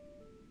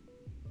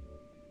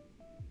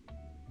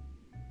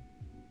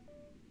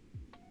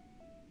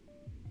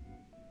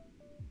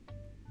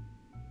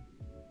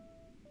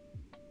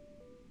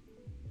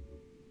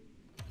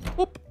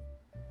 Upp.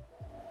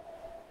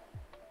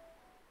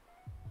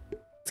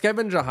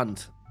 Scavenger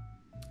Hunt.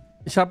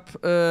 Ich habe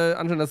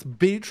anscheinend das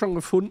Bild schon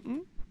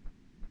gefunden.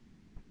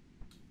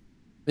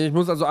 Ich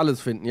muss also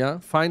alles finden, ja?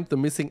 Find the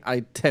missing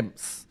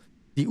items.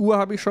 Die Uhr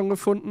habe ich schon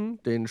gefunden.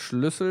 Den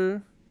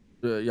Schlüssel.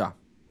 Ja.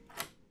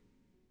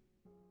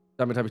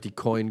 Damit habe ich die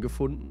Coin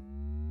gefunden.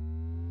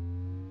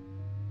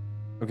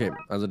 Okay,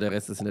 also der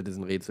Rest ist hinter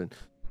diesen Rätseln.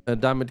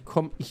 Damit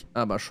komme ich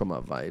aber schon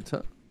mal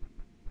weiter.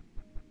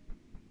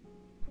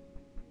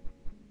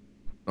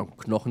 Noch ein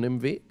Knochen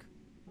im Weg.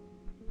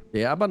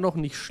 Der aber noch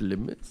nicht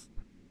schlimm ist.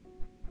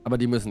 Aber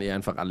die müssen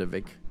einfach alle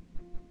weg.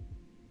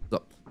 So,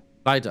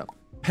 weiter.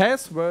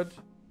 Password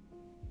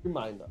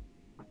Reminder.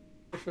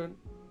 Schön.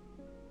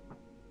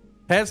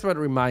 Password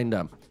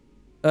Reminder.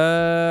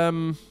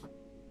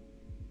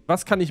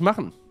 Was kann ich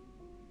machen?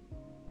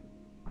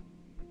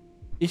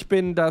 Ich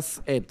bin das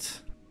Ad.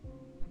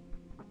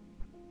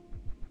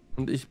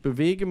 Und ich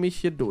bewege mich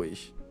hier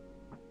durch.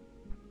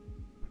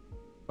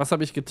 Was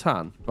habe ich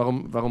getan?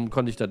 Warum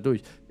konnte ich da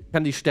durch? Ich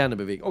kann die Sterne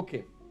bewegen.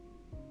 Okay.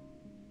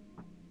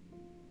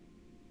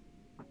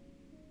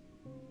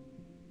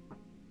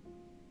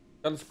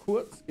 Ganz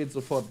kurz, geht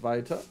sofort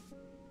weiter.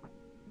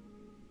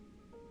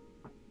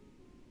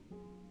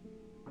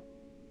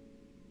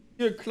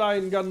 Ihr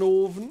kleinen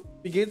Ganoven,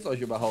 wie geht's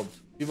euch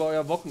überhaupt? Wie war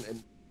euer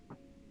Wochenende?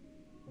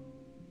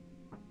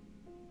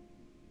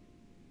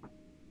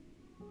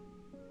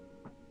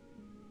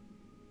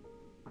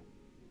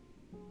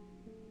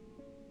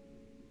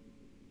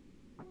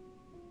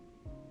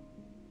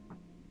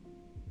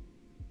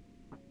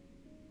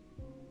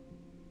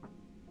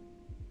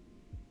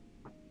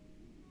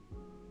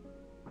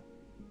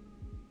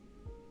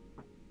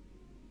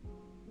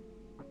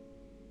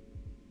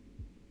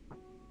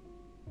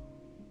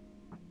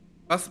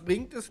 Was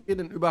bringt es mir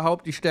denn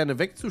überhaupt, die Sterne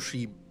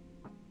wegzuschieben?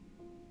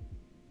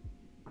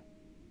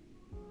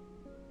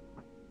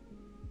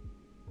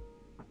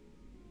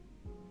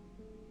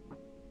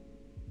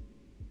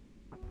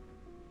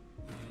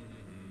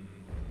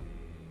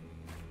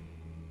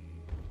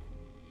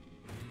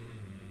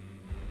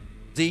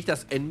 Sehe ich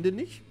das Ende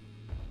nicht?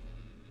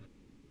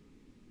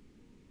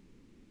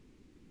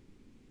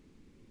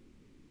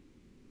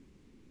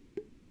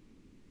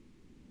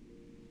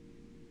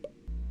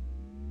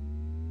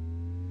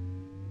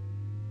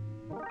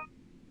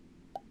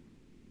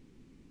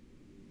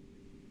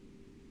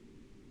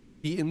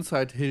 Die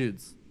Inside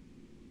Hills.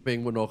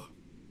 Irgendwo noch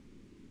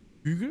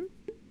Hügel?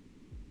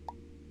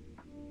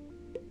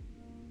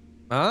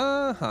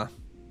 Aha.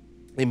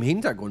 Im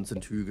Hintergrund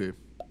sind Hügel.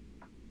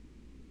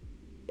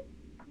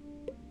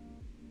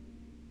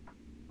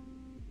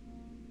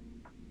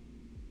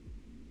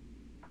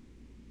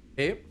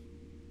 Okay.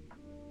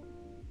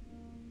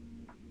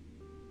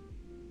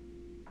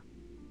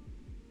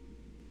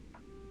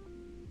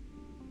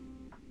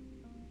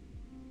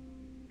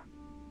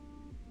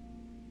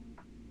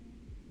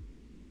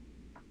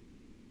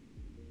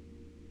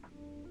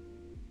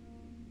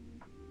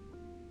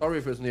 Sorry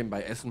fürs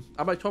nebenbei Essen.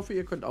 Aber ich hoffe,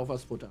 ihr könnt auch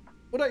was futtern.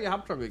 Oder ihr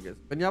habt schon gegessen.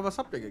 Wenn ja, was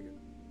habt ihr gegessen?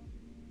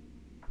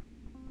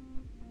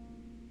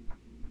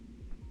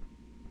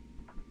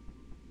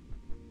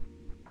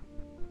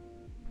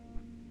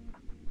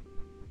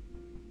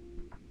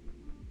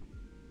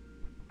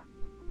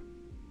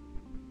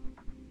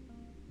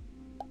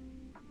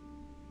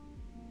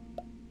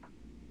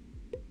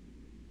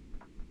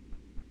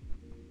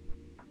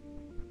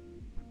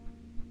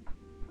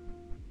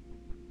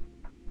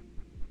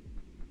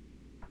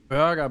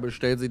 Burger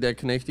bestellt sich der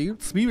Knecht.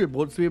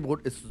 Zwiebelbrot.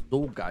 Zwiebelbrot ist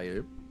so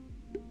geil.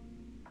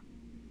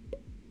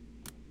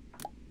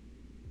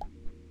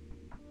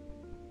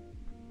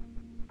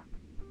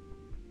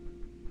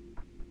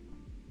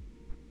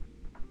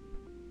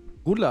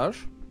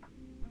 Gulasch.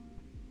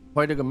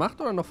 Heute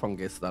gemacht oder noch von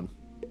gestern?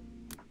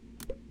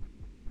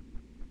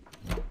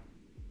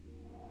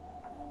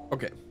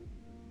 Okay.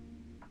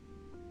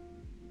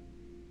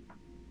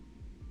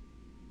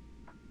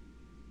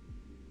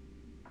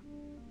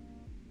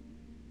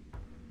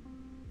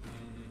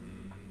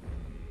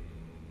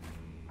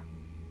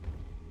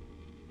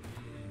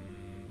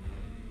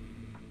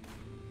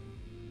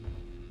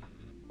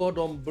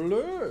 Cordon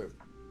Bleu.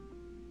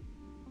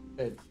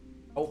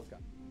 Auch geil.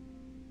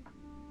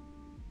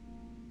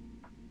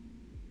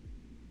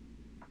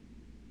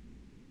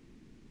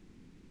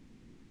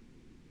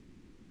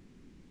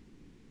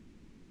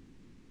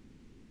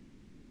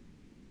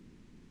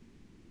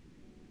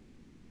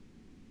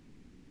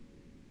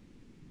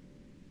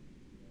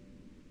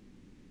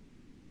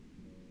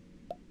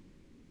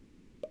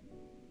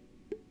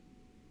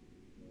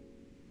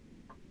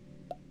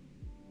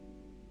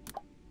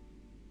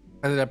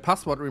 Also der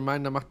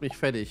Passwort-Reminder macht mich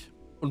fertig.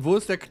 Und wo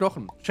ist der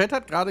Knochen? Chat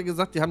hat gerade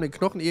gesagt, die haben den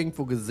Knochen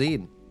irgendwo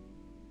gesehen.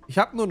 Ich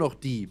habe nur noch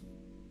die.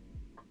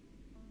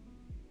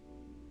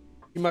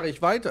 Wie mache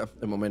ich weiter?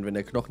 Im Moment, wenn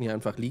der Knochen hier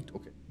einfach liegt.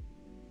 Okay.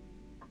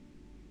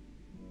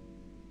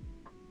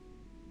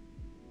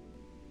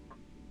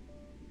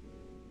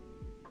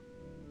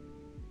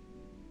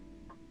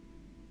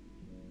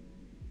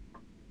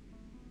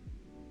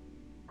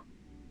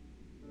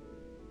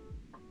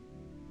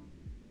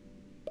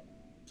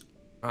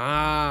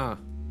 Ah.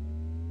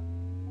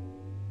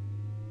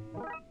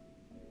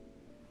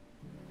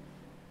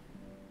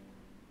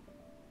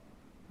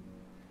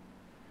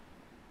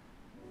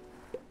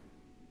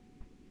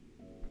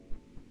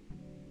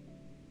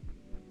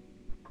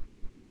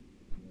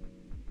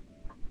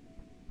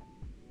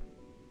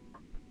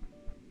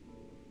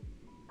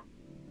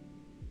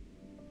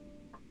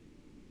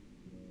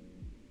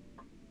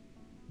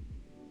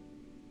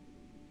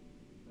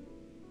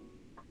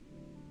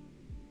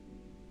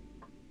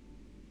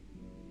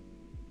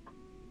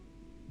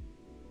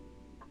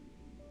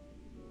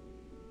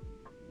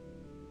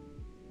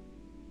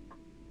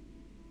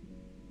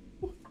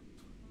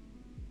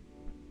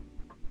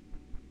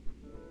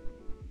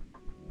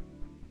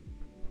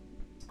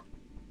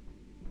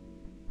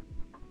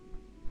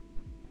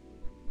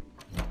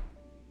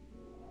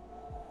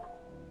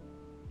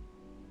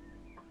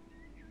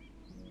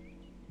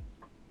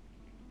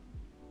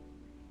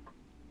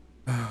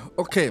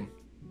 Okay.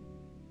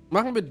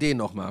 Machen wir den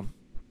nochmal.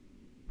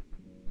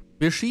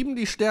 Wir schieben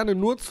die Sterne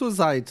nur zur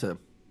Seite.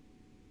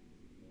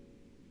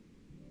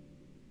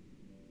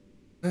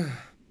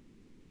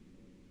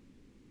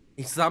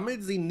 Ich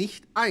sammle sie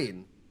nicht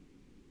ein.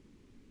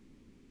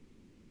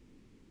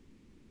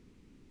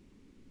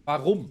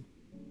 Warum?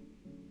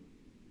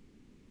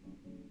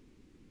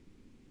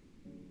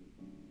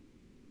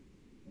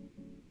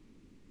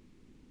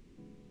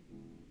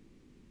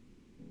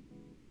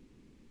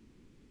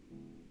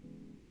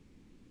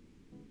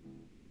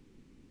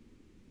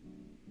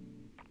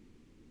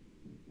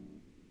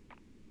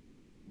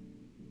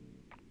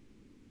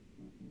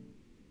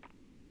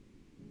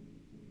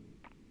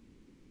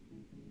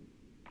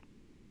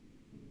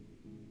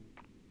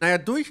 Naja,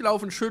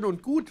 durchlaufen schön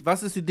und gut.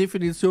 Was ist die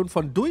Definition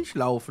von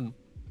durchlaufen?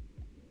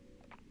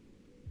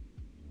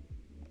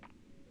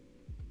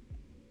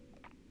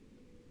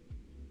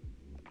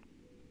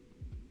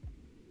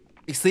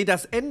 Ich sehe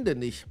das Ende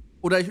nicht.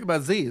 Oder ich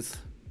übersehe es.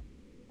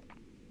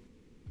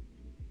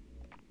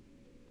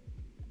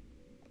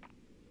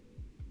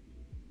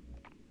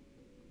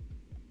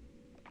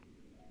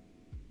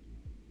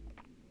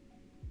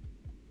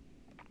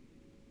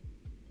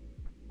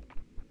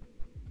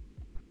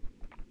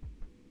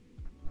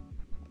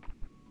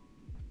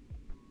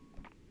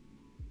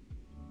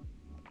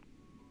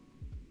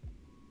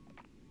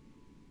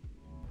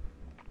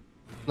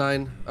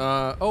 Nein.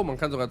 Oh, man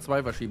kann sogar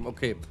 2 verschieben.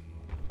 Okay.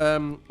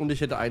 Und ich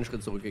hätte einen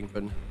Schritt zurückgehen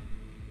können.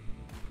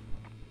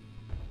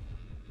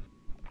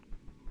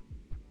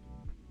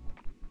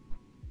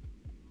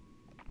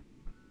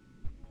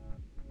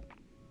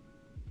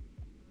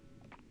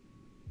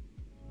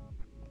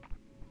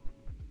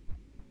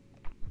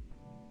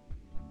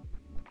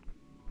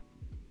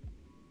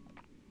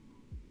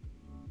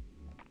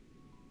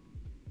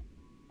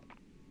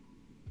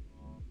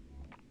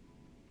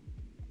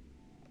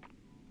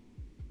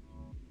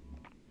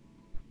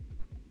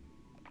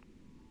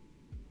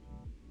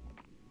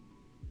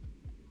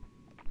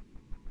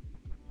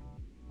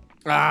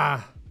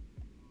 Ah.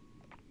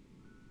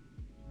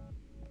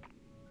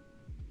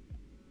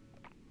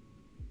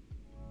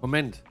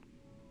 Moment.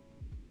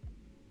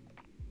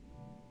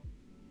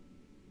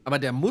 Aber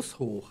der muss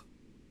hoch.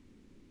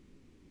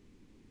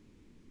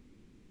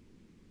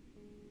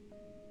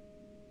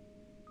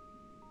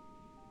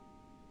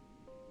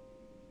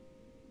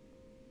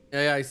 Ja,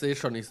 ja, ich sehe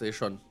schon, ich sehe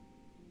schon.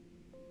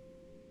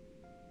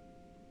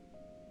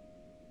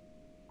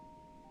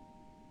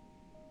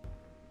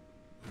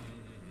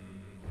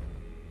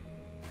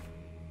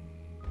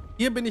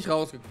 Hier bin ich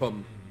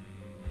rausgekommen.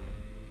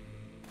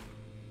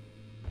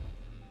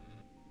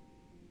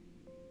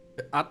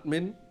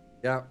 Admin.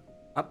 Ja,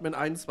 Admin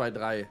 1, 2,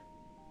 3.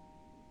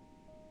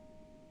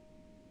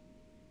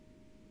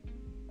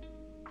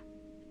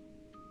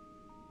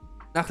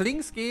 Nach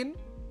links gehen.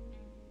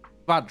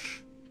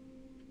 Quatsch.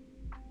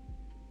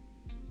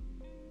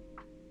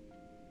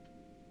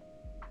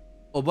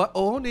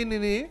 Oh, nee, nee,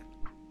 nee.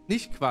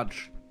 Nicht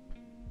Quatsch.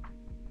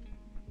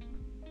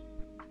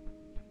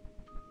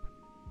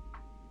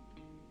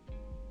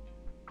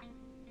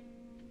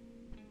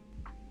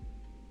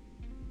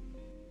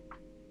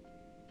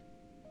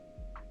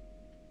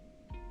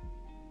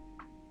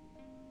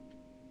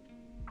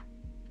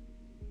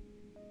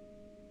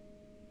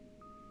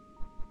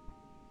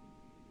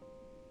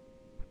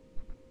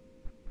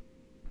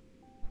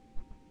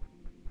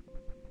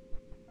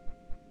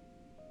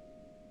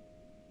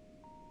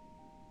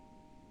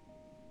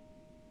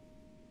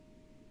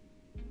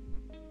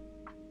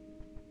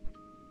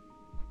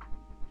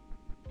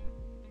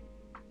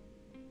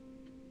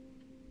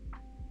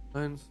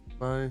 Eins,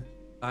 zwei,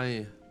 drei.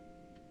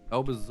 Ich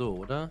glaube so,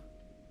 oder?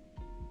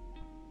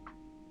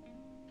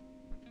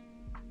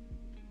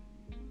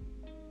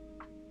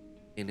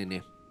 Nee, nee,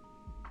 nee.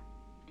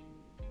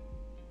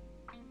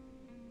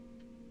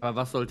 Aber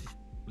was sollte ich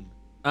tun?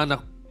 Ah,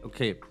 nach.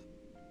 Okay.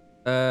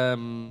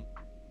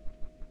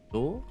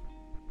 So.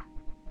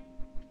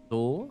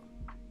 So.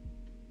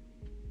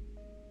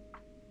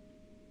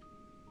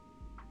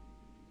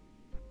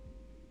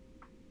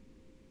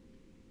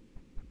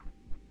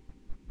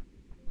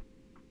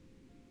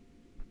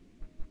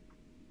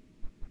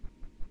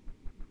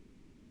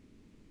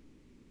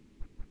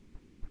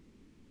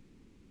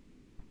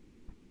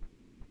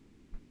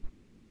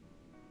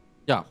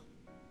 Ja.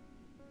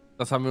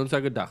 Das haben wir uns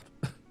ja gedacht.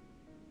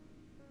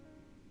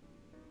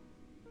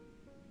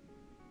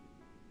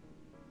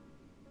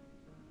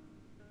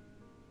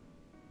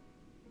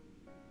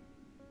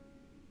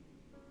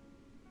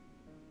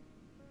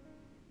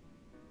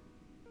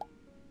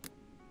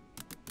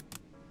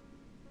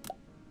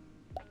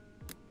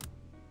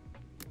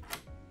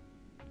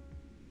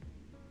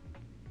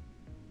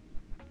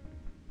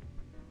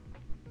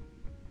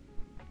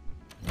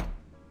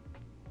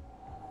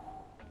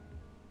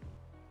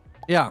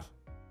 Ja.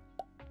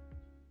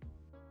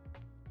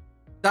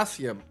 Das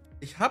hier.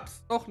 Ich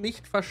hab's noch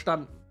nicht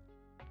verstanden.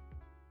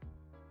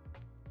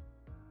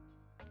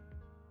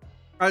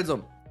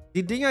 Also,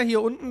 die Dinger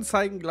hier unten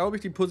zeigen, glaube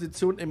ich, die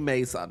Position im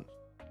Maze an.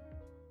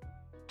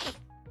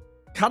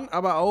 Kann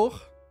aber auch...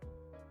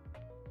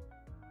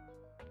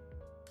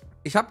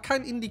 Ich habe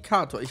keinen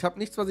Indikator. Ich habe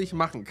nichts, was ich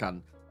machen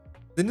kann.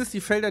 Sind es die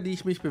Felder, die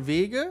ich mich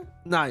bewege?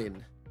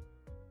 Nein.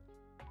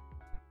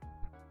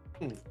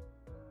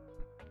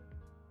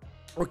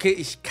 Okay,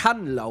 ich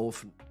kann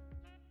laufen.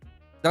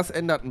 Das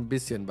ändert ein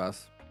bisschen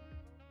was.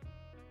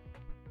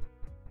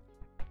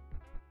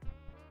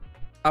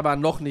 Aber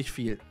noch nicht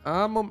viel.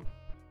 Waren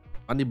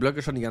die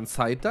Blöcke schon die ganze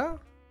Zeit da?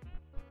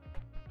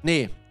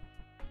 Nee.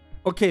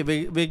 Okay,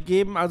 wir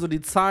geben also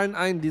die Zahlen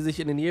ein, die sich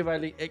in den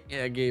jeweiligen Ecken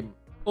ergeben.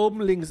 Oben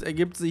links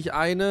ergibt sich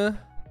eine...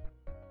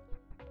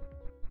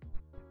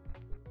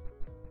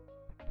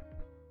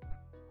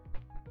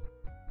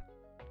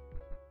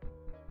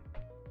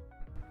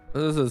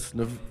 Was ist es?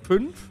 Eine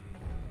 5?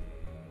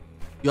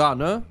 Ja,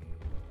 ne?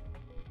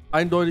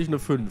 Eindeutig eine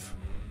 5.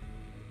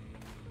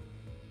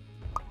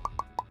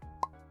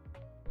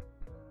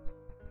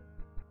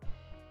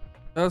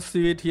 Das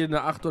wird hier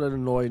eine 8 oder eine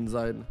 9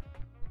 sein.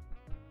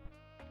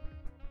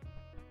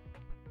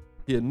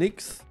 Hier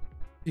nix.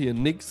 Hier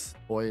nix.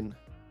 9.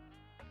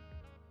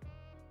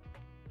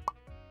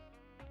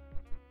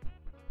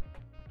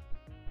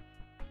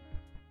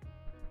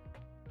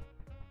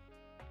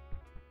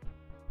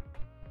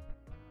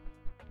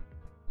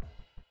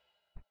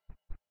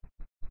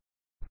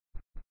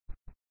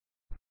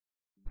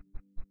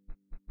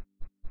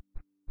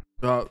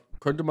 Ja,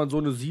 könnte man so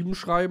eine 7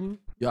 schreiben?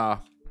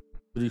 Ja,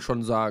 würde ich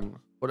schon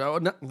sagen. Oder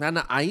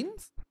eine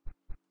 1?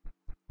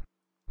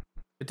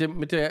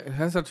 Mit der,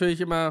 das ist natürlich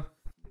immer,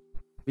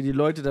 wie die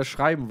Leute das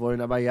schreiben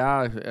wollen, aber ja,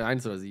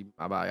 1 oder 7,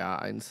 aber ja,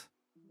 1.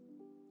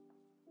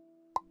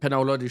 Ich kenne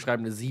auch Leute, die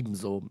schreiben eine 7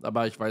 so,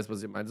 aber ich weiß,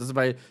 was ihr meint. Das ist,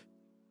 weil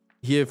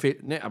hier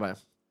fehlt, ne, aber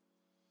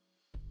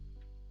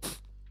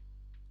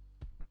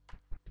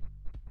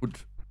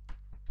gut.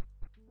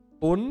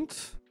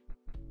 Und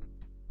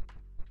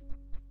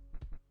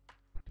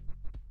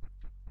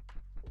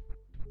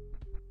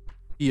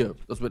hier,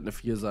 das wird eine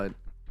 4 sein.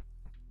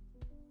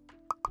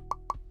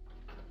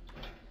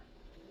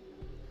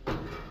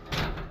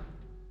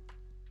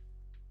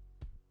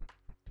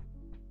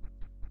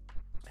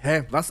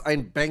 Hä, was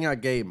ein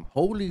Banger-Game.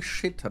 Holy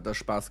shit, hat das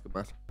Spaß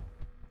gemacht.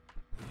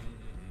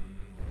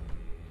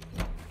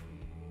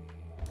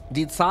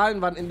 Die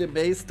Zahlen waren in dem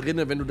Base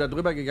drinne. Wenn du da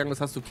drüber gegangen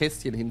bist, hast du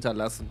Kästchen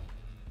hinterlassen.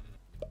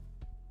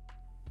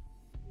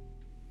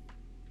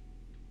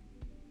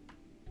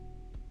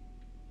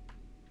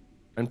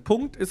 Ein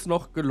Punkt ist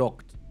noch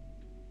gelockt.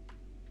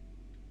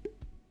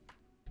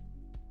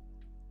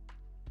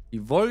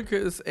 Die Wolke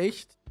ist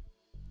echt.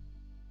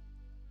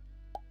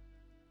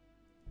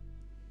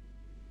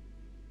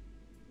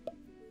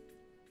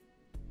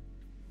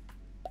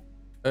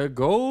 A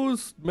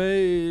Ghost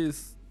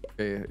Maze.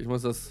 Okay, ich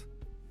muss das...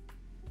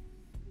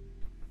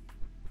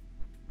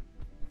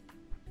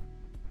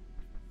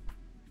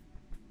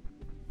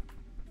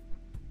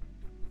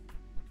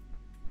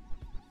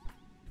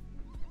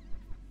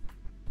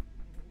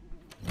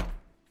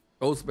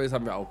 Ghost Base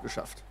haben wir auch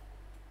geschafft.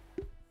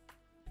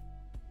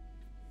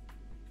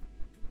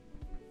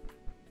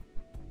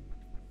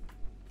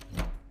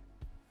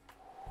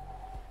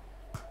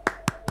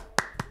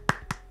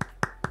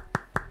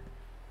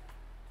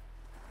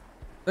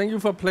 Thank you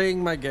for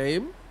playing my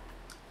game.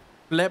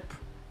 FLEB.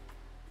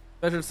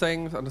 Special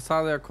thanks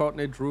Anastasia,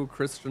 Courtney, Drew,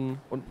 Christian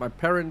und my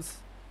parents.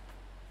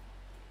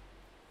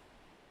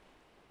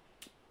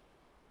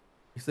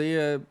 Ich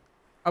sehe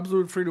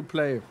absolut free to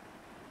play.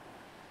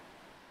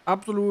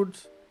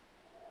 Absolut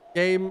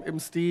Game im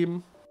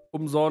Steam.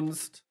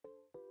 Umsonst.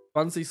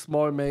 20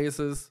 Small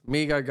Mazes.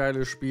 Mega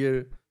geiles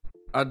Spiel.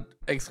 Hat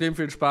extrem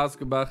viel Spaß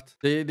gemacht.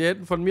 Die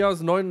hätten von mir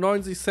aus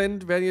 99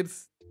 Cent, wären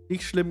jetzt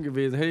nicht schlimm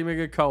gewesen. Hätte ich mir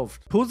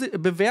gekauft.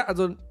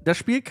 Also das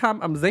Spiel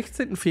kam am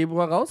 16.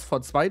 Februar raus,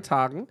 vor 2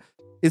 Tagen.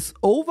 Ist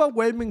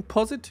overwhelming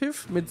positive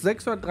mit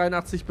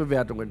 683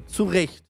 Bewertungen. Zu Recht.